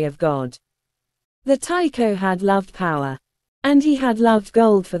glory of God. The Tycho had loved power. And he had loved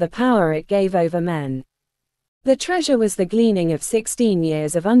gold for the power it gave over men. The treasure was the gleaning of 16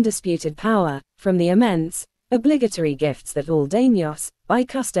 years of undisputed power, from the immense, obligatory gifts that all daimyos, by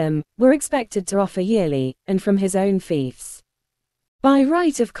custom, were expected to offer yearly, and from his own fiefs. By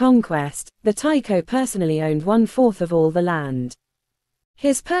right of conquest, the Tycho personally owned 1/4 of all the land.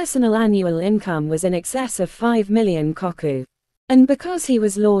 His personal annual income was in excess of 5 million koku. And because he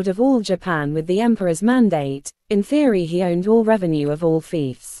was lord of all Japan with the emperor's mandate, in theory he owned all revenue of all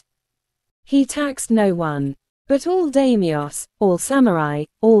fiefs. He taxed no one. But all daimyos, all samurai,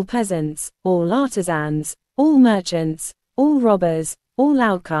 all peasants, all artisans, all merchants, all robbers, all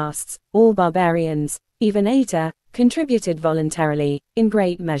outcasts, all barbarians, even Aita, contributed voluntarily, in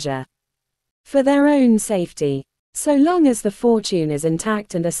great measure. For their own safety. So long as the fortune is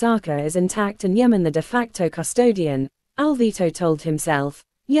intact and Osaka is intact and Yemen the de facto custodian, Alvito told himself,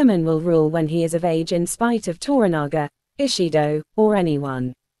 Yemen will rule when he is of age in spite of Toranaga, Ishido, or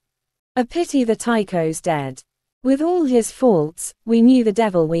anyone. A pity the Tycho's dead. With all his faults, we knew the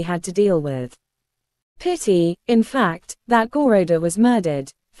devil we had to deal with. Pity, in fact, that Goroda was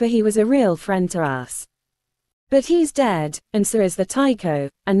murdered, for he was a real friend to us. But he's dead, and so is the Tycho,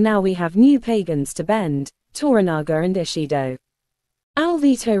 and now we have new pagans to bend, Toranaga and Ishido.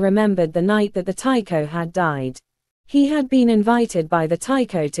 Alvito remembered the night that the Tycho had died. He had been invited by the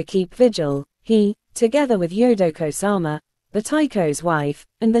Tycho to keep vigil, he, together with Yodoko-sama, the Tycho's wife,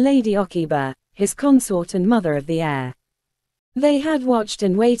 and the Lady Okiba, his consort and mother of the heir. They had watched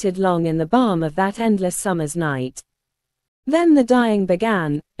and waited long in the balm of that endless summer's night. Then the dying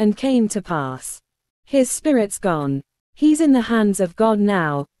began, and came to pass. His spirit's gone. He's in the hands of God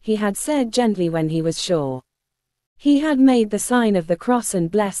now, he had said gently when he was sure. He had made the sign of the cross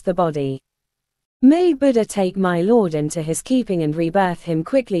and blessed the body. May Buddha take my Lord into his keeping and rebirth him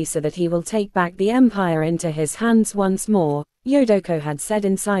quickly so that he will take back the empire into his hands once more, Yodoko had said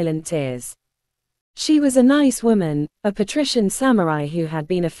in silent tears. She was a nice woman, a patrician samurai who had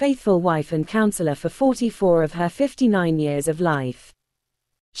been a faithful wife and counselor for 44 of her 59 years of life.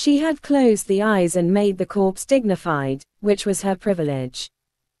 She had closed the eyes and made the corpse dignified, which was her privilege.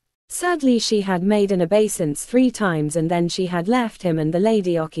 Sadly she had made an obeisance 3 times and then she had left him and the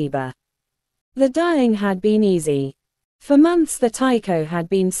Lady Okiba. The dying had been easy. For months the Tycho had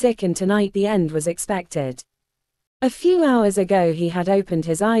been sick and tonight the end was expected. A few hours ago he had opened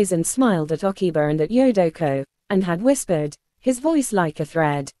his eyes and smiled at Okiba and at Yodoko, and had whispered, his voice like a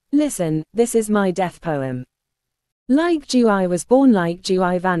thread, "Listen, this is my death poem. Like dew I was born, like dew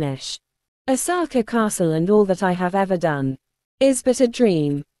I vanish. Osaka Castle and all that I have ever done is but a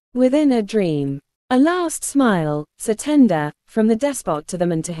dream, within a dream." A last smile, so tender, from the despot to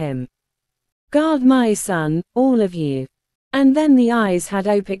them and to him. "Guard my son, all of you." And then the eyes had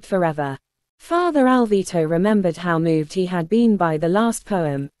opened forever. Father Alvito remembered how moved he had been by the last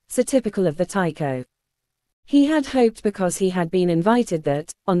poem, so typical of the Taiko. He had hoped because he had been invited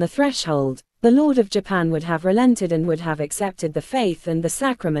that, on the threshold, the Lord of Japan would have relented and would have accepted the faith and the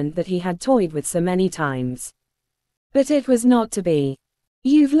sacrament that he had toyed with so many times. But it was not to be.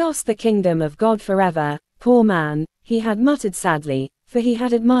 "You've lost the kingdom of God forever, poor man," he had muttered sadly, for he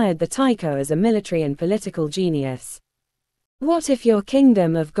had admired the Taiko as a military and political genius. "What if your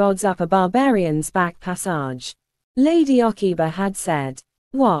kingdom of God's up a barbarian's back passage?" Lady Okiba had said.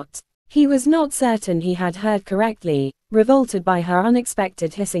 What? He was not certain he had heard correctly, revolted by her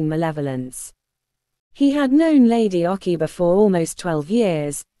unexpected hissing malevolence. He had known Lady Okiba for almost 12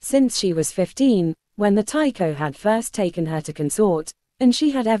 years, since she was 15, when the Taiko had first taken her to consort, and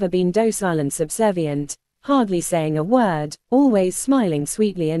she had ever been docile and subservient, hardly saying a word, always smiling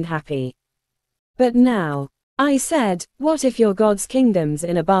sweetly and happy. But now, I said, what if your God's kingdom's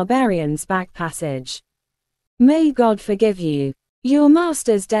in a barbarian's back passage? May God forgive you. Your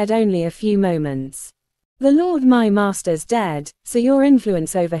master's dead only a few moments. The Lord my master's dead, so your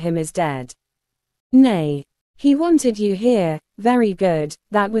influence over him is dead. Nay. He wanted you here, very good,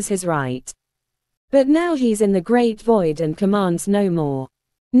 that was his right. But now he's in the great void and commands no more.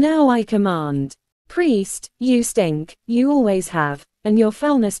 Now I command. Priest, you stink, you always have, and your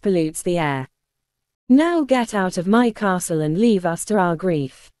foulness pollutes the air. Now get out of my castle and leave us to our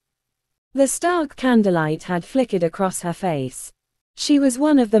grief. The stark candlelight had flickered across her face. She was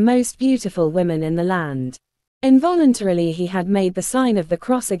one of the most beautiful women in the land. Involuntarily he had made the sign of the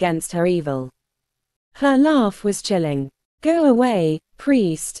cross against her evil. Her laugh was chilling. Go away,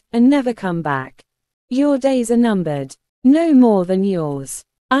 priest, and never come back. Your days are numbered. No more than yours.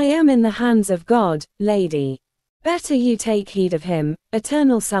 I am in the hands of God, lady. Better you take heed of him,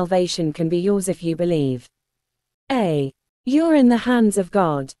 eternal salvation can be yours if you believe. You're in the hands of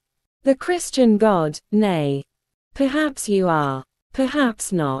God. The Christian God, nay. Perhaps you are.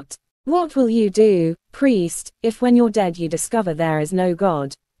 Perhaps not. What will you do, priest, if when you're dead you discover there is no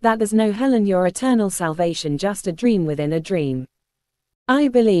God, that there's no hell and your eternal salvation just a dream within a dream? I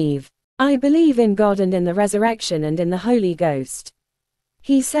believe in God and in the resurrection and in the Holy Ghost.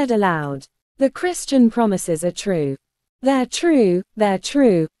 He said aloud. The Christian promises are true. They're true,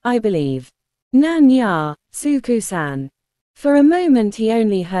 I believe. Nan ya, Suku-san. For a moment he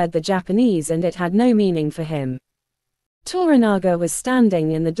only heard the Japanese and it had no meaning for him. Toranaga was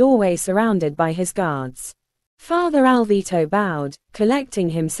standing in the doorway surrounded by his guards. Father Alvito bowed, collecting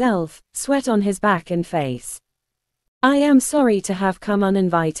himself, sweat on his back and face. I am sorry to have come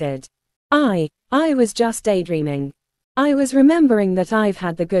uninvited. I was just daydreaming. I was remembering that I've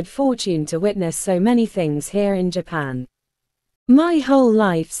had the good fortune to witness so many things here in Japan. My whole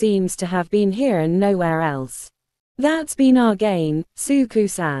life seems to have been here and nowhere else. That's been our gain,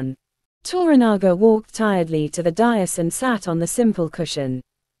 Suku-san. Toranaga walked tiredly to the dais and sat on the simple cushion.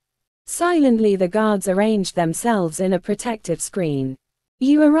 Silently the guards arranged themselves in a protective screen.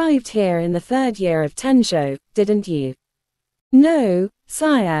 You arrived here in the 3rd year of Tensho, didn't you? No,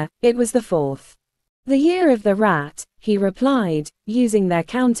 sire, it was the 4th. The year of the rat, he replied, using their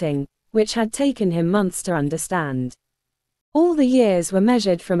counting, which had taken him months to understand. All the years were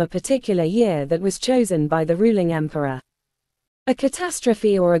measured from a particular year that was chosen by the ruling emperor. A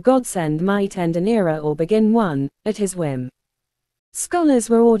catastrophe or a godsend might end an era or begin one, at his whim. Scholars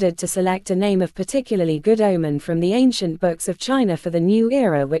were ordered to select a name of particularly good omen from the ancient books of China for the new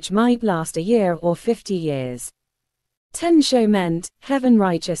era, which might last a year or 50 years. Tensho meant, heaven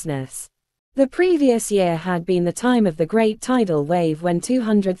righteousness. The previous year had been the time of the great tidal wave when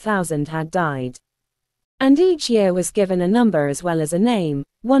 200,000 had died. And each year was given a number as well as a name,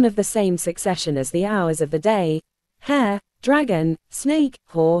 one of the same succession as the hours of the day: hare, dragon, snake,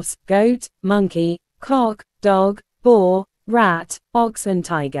 horse, goat, monkey, cock, dog, boar, rat, ox and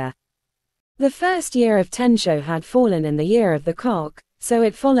tiger. The first year of Tensho had fallen in the year of the cock, so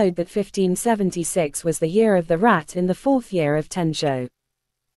it followed that 1576 was the year of the rat in the 4th year of Tensho.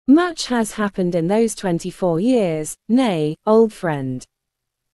 Much has happened in those 24 years, nay, old friend.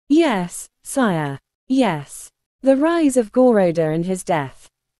 Yes, sire. Yes. The rise of Goroda and his death.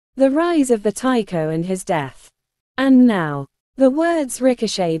 The rise of the Taiko and his death. And now, the words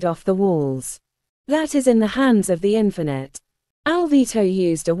ricocheted off the walls. That is in the hands of the infinite. Alvito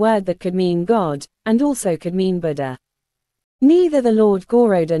used a word that could mean God, and also could mean Buddha. Neither the Lord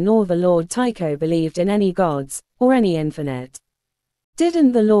Goroda nor the Lord Taiko believed in any gods, or any infinite.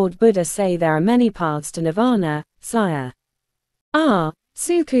 Didn't the Lord Buddha say there are many paths to nirvana, sire? Ah,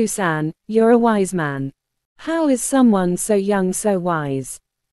 Suku-san, you're a wise man. How is someone so young so wise?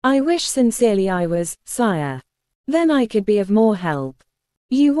 I wish sincerely I was, sire. Then I could be of more help.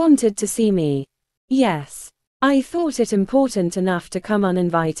 You wanted to see me? Yes. I thought it important enough to come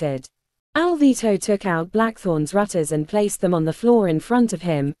uninvited. Alvito took out Blackthorn's rutters and placed them on the floor in front of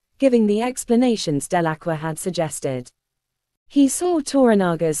him, giving the explanations Delacroix had suggested. He saw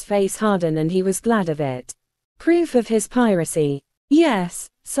Toranaga's face harden and he was glad of it. Proof of his piracy. Yes,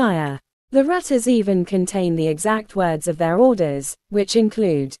 sire. The rutters even contain the exact words of their orders, which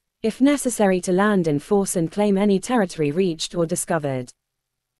include, if necessary to land in force and claim any territory reached or discovered.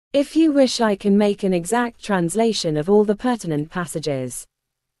 If you wish I can make an exact translation of all the pertinent passages.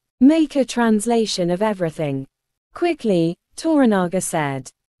 Make a translation of everything. Quickly, Toranaga said.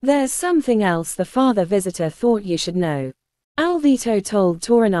 There's something else the father visitor thought you should know. Alvito told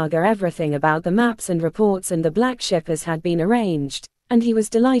Toranaga everything about the maps and reports and the black ship as had been arranged, and he was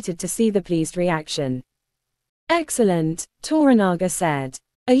delighted to see the pleased reaction. Excellent, Toranaga said.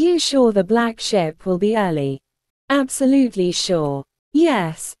 Are you sure the black ship will be early? Absolutely sure.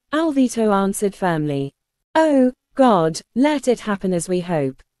 Yes, Alvito answered firmly. Oh, God, let it happen as we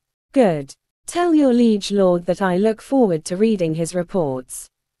hope. Good. Tell your liege lord that I look forward to reading his reports.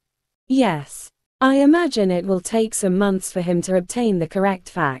 Yes. I imagine it will take some months for him to obtain the correct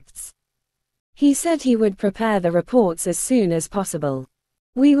facts. He said he would prepare the reports as soon as possible.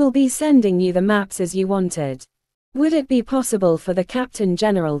 We will be sending you the maps as you wanted. Would it be possible for the Captain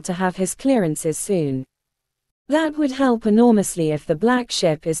General to have his clearances soon? That would help enormously if the black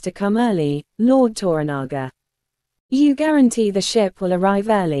ship is to come early, Lord Toranaga. You guarantee the ship will arrive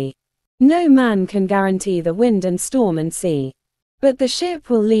early. No man can guarantee the wind and storm and sea. But the ship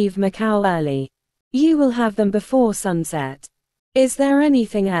will leave Macau early. You will have them before sunset. Is there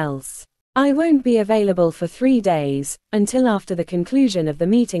anything else? I won't be available for 3 days, until after the conclusion of the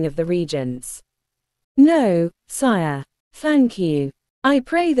meeting of the regents. No, sire. Thank you. I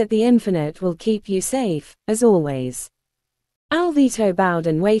pray that the Infinite will keep you safe, as always. Alvito bowed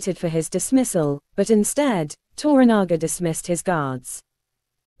and waited for his dismissal, but instead, Toranaga dismissed his guards.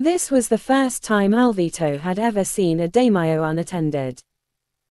 This was the first time Alvito had ever seen a daimyo unattended.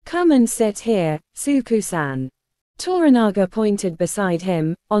 Come and sit here, Suku-san. Toranaga pointed beside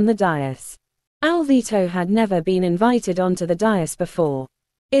him, on the dais. Alvito had never been invited onto the dais before.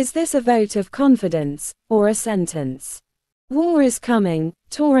 Is this a vote of confidence, or a sentence? War is coming,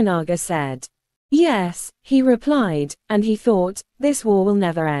 Toranaga said. Yes, he replied, and he thought, this war will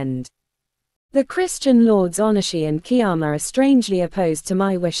never end. The Christian lords Onashi and Kiyama are strangely opposed to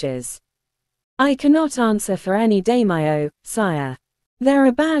my wishes. I cannot answer for any daimyo, sire. There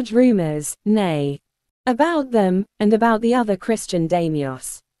are bad rumors, nay, about them, and about the other Christian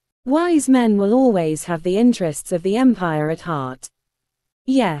daimyos. Wise men will always have the interests of the empire at heart.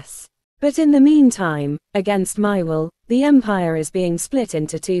 Yes. But in the meantime, against my will, the empire is being split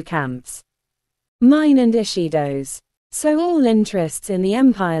into 2 camps. Mine and Ishido's. So all interests in the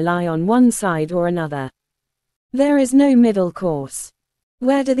empire lie on one side or another. There is no middle course.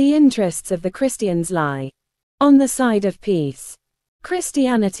 Where do the interests of the Christians lie? On the side of peace.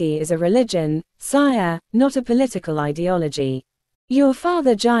 Christianity is a religion, sire, not a political ideology. Your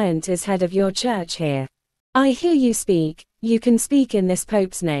father giant is head of your church here. I hear you speak, you can speak in this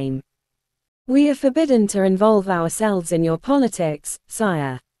pope's name. We are forbidden to involve ourselves in your politics,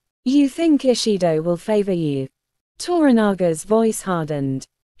 sire. You think Ishido will favor you? Toranaga's voice hardened.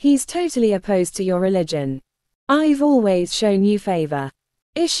 He's totally opposed to your religion. I've always shown you favor.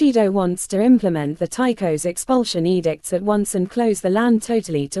 Ishido wants to implement the Taiko's expulsion edicts at once and close the land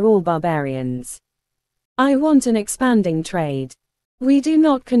totally to all barbarians. I want an expanding trade. We do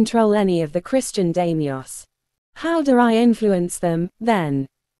not control any of the Christian daimyos. How do I influence them, then?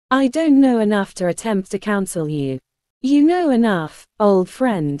 I don't know enough to attempt to counsel you. You know enough, old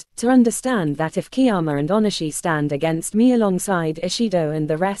friend, to understand that if Kiyama and Onashi stand against me alongside Ishido and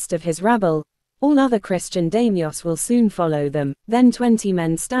the rest of his rabble, all other Christian daimyos will soon follow them, then 20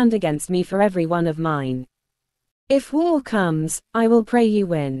 men stand against me for every one of mine. If war comes, I will pray you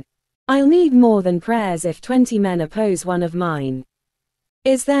win. I'll need more than prayers if 20 men oppose one of mine.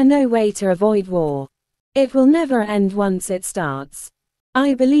 Is there no way to avoid war? It will never end once it starts.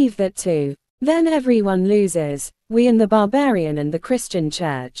 I believe that too. Then everyone loses, we and the barbarian and the Christian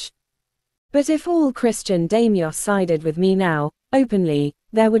church. But if all Christian daimyos sided with me now, openly,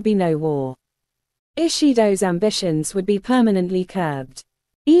 there would be no war. Ishido's ambitions would be permanently curbed.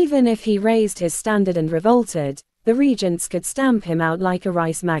 Even if he raised his standard and revolted, the regents could stamp him out like a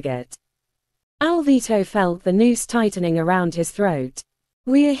rice maggot. Alvito felt the noose tightening around his throat.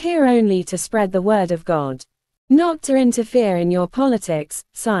 We are here only to spread the word of God. Not to interfere in your politics,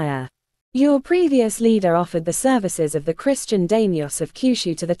 sire. Your previous leader offered the services of the Christian daimyos of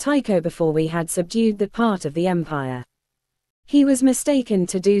Kyushu to the Taiko before we had subdued that part of the empire. He was mistaken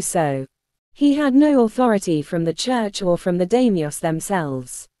to do so. He had no authority from the church or from the daimyos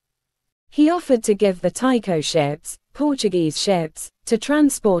themselves. He offered to give the taiko ships, Portuguese ships, to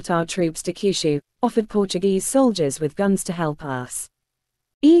transport our troops to Kyushu, offered Portuguese soldiers with guns to help us.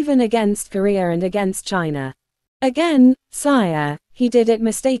 Even against Korea and against China. Again, sire, he did it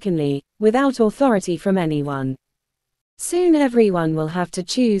mistakenly, without authority from anyone. Soon everyone will have to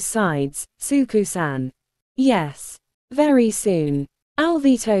choose sides, Suku-san. Yes. Very soon.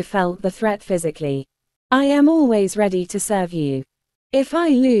 Alvito felt the threat physically. I am always ready to serve you. If I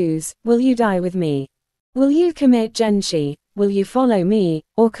lose, will you die with me? Will you commit genshi, will you follow me,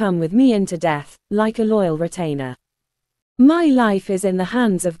 or come with me into death, like a loyal retainer? My life is in the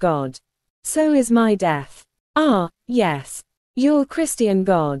hands of God. So is my death. Ah, yes. Your Christian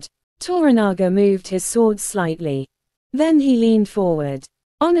God. Toranaga moved his sword slightly. Then he leaned forward.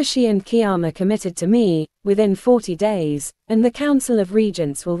 Onashi and Kiyama committed to me, within 40 days, and the Council of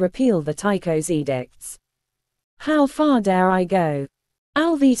Regents will repeal the Taiko's edicts. How far dare I go?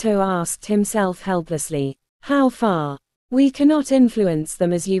 Alvito asked himself helplessly. How far? We cannot influence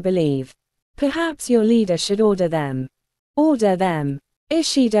them as you believe. Perhaps your leader should order them. Order them.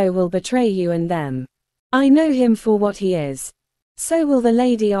 Ishido will betray you and them. I know him for what he is. So will the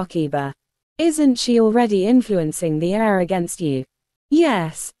Lady Okiba. Isn't she already influencing the air against you?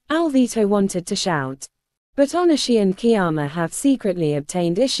 Yes, Alvito wanted to shout. But Onashi and Kiyama have secretly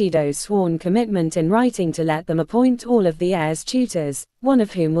obtained Ishido's sworn commitment in writing to let them appoint all of the heir's tutors, one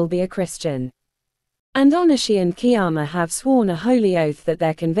of whom will be a Christian. And Onashi and Kiyama have sworn a holy oath that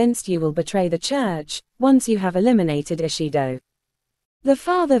they're convinced you will betray the church, once you have eliminated Ishido. The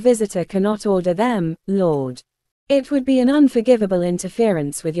father visitor cannot order them, Lord. It would be an unforgivable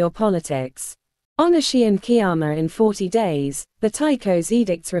interference with your politics. Onashi and Kiyama in 40 days, the Taiko's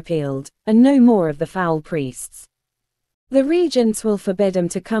edicts repealed, and no more of the foul priests. The regents will forbid them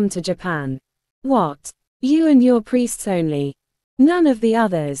to come to Japan. What? You and your priests only. None of the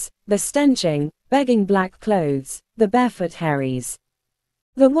others, the stenching, begging black clothes, the barefoot Harries.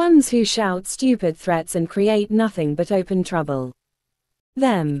 The ones who shout stupid threats and create nothing but open trouble.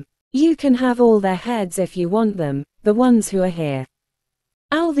 Them. You can have all their heads if you want them, the ones who are here.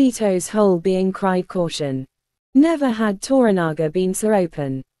 Alvito's whole being cried caution. Never had Toranaga been so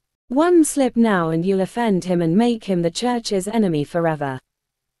open. One slip now and you'll offend him and make him the church's enemy forever.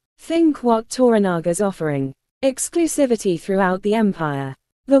 Think what Toranaga's offering. Exclusivity throughout the empire.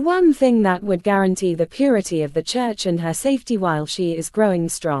 The one thing that would guarantee the purity of the church and her safety while she is growing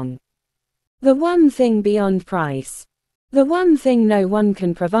strong. The one thing beyond price. The one thing no one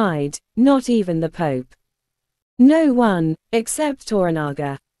can provide, not even the Pope. No one, except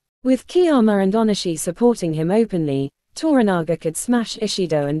Toranaga. With Kiyama and Onashi supporting him openly, Toranaga could smash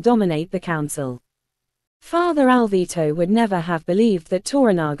Ishido and dominate the council. Father Alvito would never have believed that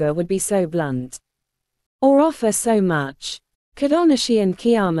Toranaga would be so blunt. Or offer so much. Could Onashi and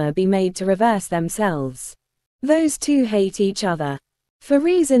Kiyama be made to reverse themselves? Those two hate each other. For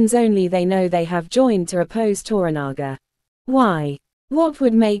reasons only they know they have joined to oppose Toranaga. Why? What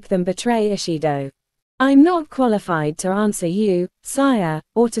would make them betray Ishido? I'm not qualified to answer you, sire,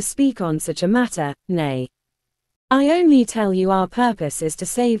 or to speak on such a matter, nay. I only tell you our purpose is to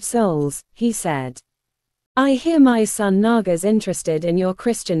save souls, he said. I hear my son Naga's interested in your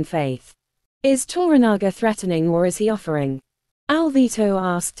Christian faith. Is Toranaga threatening or is he offering? Alvito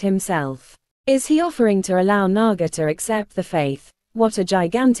asked himself. Is he offering to allow Naga to accept the faith? What a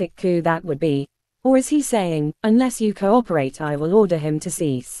gigantic coup that would be. Or is he saying, unless you cooperate I will order him to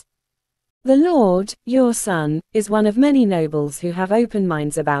cease? The Lord, your son, is one of many nobles who have open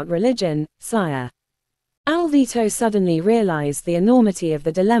minds about religion, sire. Alvito suddenly realized the enormity of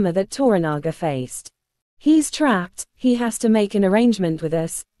the dilemma that Toranaga faced. He's trapped, he has to make an arrangement with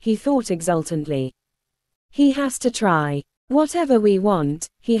us, he thought exultantly. He has to try. Whatever we want,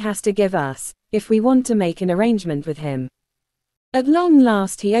 he has to give us, if we want to make an arrangement with him. At long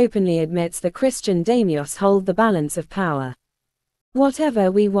last he openly admits the Christian daimyos hold the balance of power. Whatever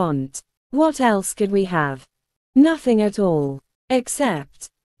we want. What else could we have? Nothing at all. Except.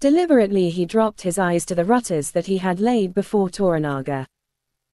 Deliberately he dropped his eyes to the rutters that he had laid before Toranaga.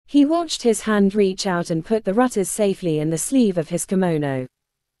 He watched his hand reach out and put the rutters safely in the sleeve of his kimono.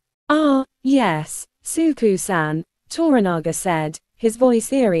 Ah, yes, Suku-san, Toranaga said, his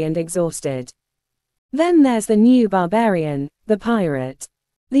voice eerie and exhausted. Then there's the new barbarian, the pirate.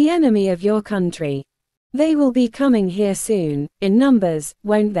 The enemy of your country. They will be coming here soon, in numbers,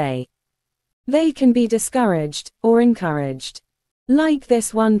 won't they? They can be discouraged, or encouraged. Like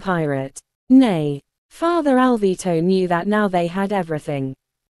this one pirate. Nay. Father Alvito knew that now they had everything.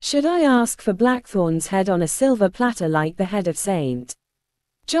 Should I ask for Blackthorn's head on a silver platter like the head of St.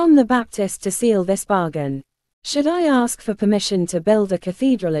 John the Baptist to seal this bargain? Should I ask for permission to build a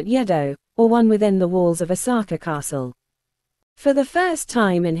cathedral at Yedo, or one within the walls of Osaka Castle? For the first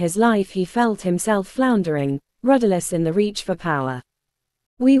time in his life he felt himself floundering, rudderless in the reach for power.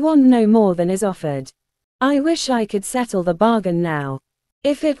 We want no more than is offered. I wish I could settle the bargain now.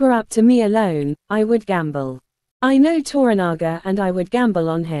 If it were up to me alone, I would gamble. I know Toranaga and I would gamble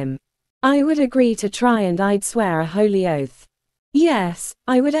on him. I would agree to try and I'd swear a holy oath. Yes,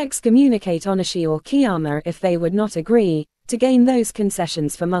 I would excommunicate Onoshi or Kiyama if they would not agree, to gain those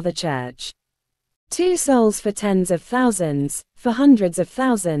concessions for Mother Church. 2 souls for tens of thousands, for hundreds of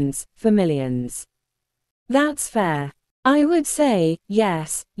thousands, for millions. That's fair. I would say,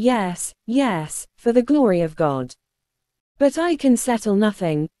 yes, yes, yes, for the glory of God. But I can settle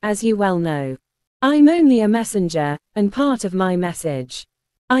nothing, as you well know. I'm only a messenger, and part of my message.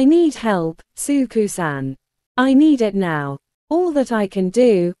 I need help, Suku-san. I need it now. All that I can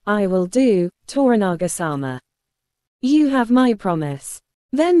do, I will do, Toranaga-sama. You have my promise.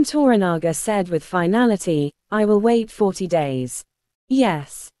 Then Toranaga said with finality, I will wait 40 days.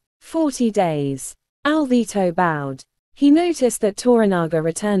 Yes. 40 days. Alvito bowed. He noticed that Toranaga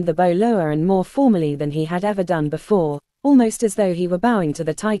returned the bow lower and more formally than he had ever done before, almost as though he were bowing to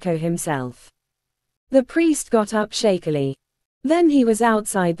the taiko himself. The priest got up shakily. Then he was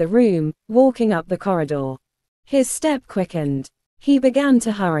outside the room, walking up the corridor. His step quickened. He began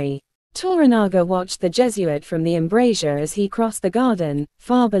to hurry. Toranaga watched the Jesuit from the embrasure as he crossed the garden,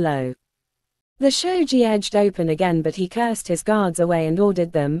 far below. The shoji edged open again, but he cursed his guards away and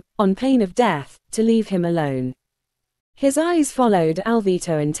ordered them, on pain of death, to leave him alone. His eyes followed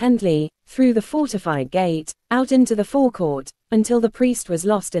Alvito intently, through the fortified gate, out into the forecourt, until the priest was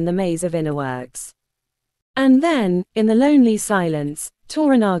lost in the maze of inner works. And then, in the lonely silence,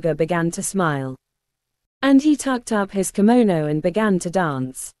 Toranaga began to smile. And he tucked up his kimono and began to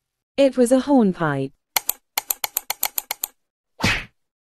dance. It was a hornpipe.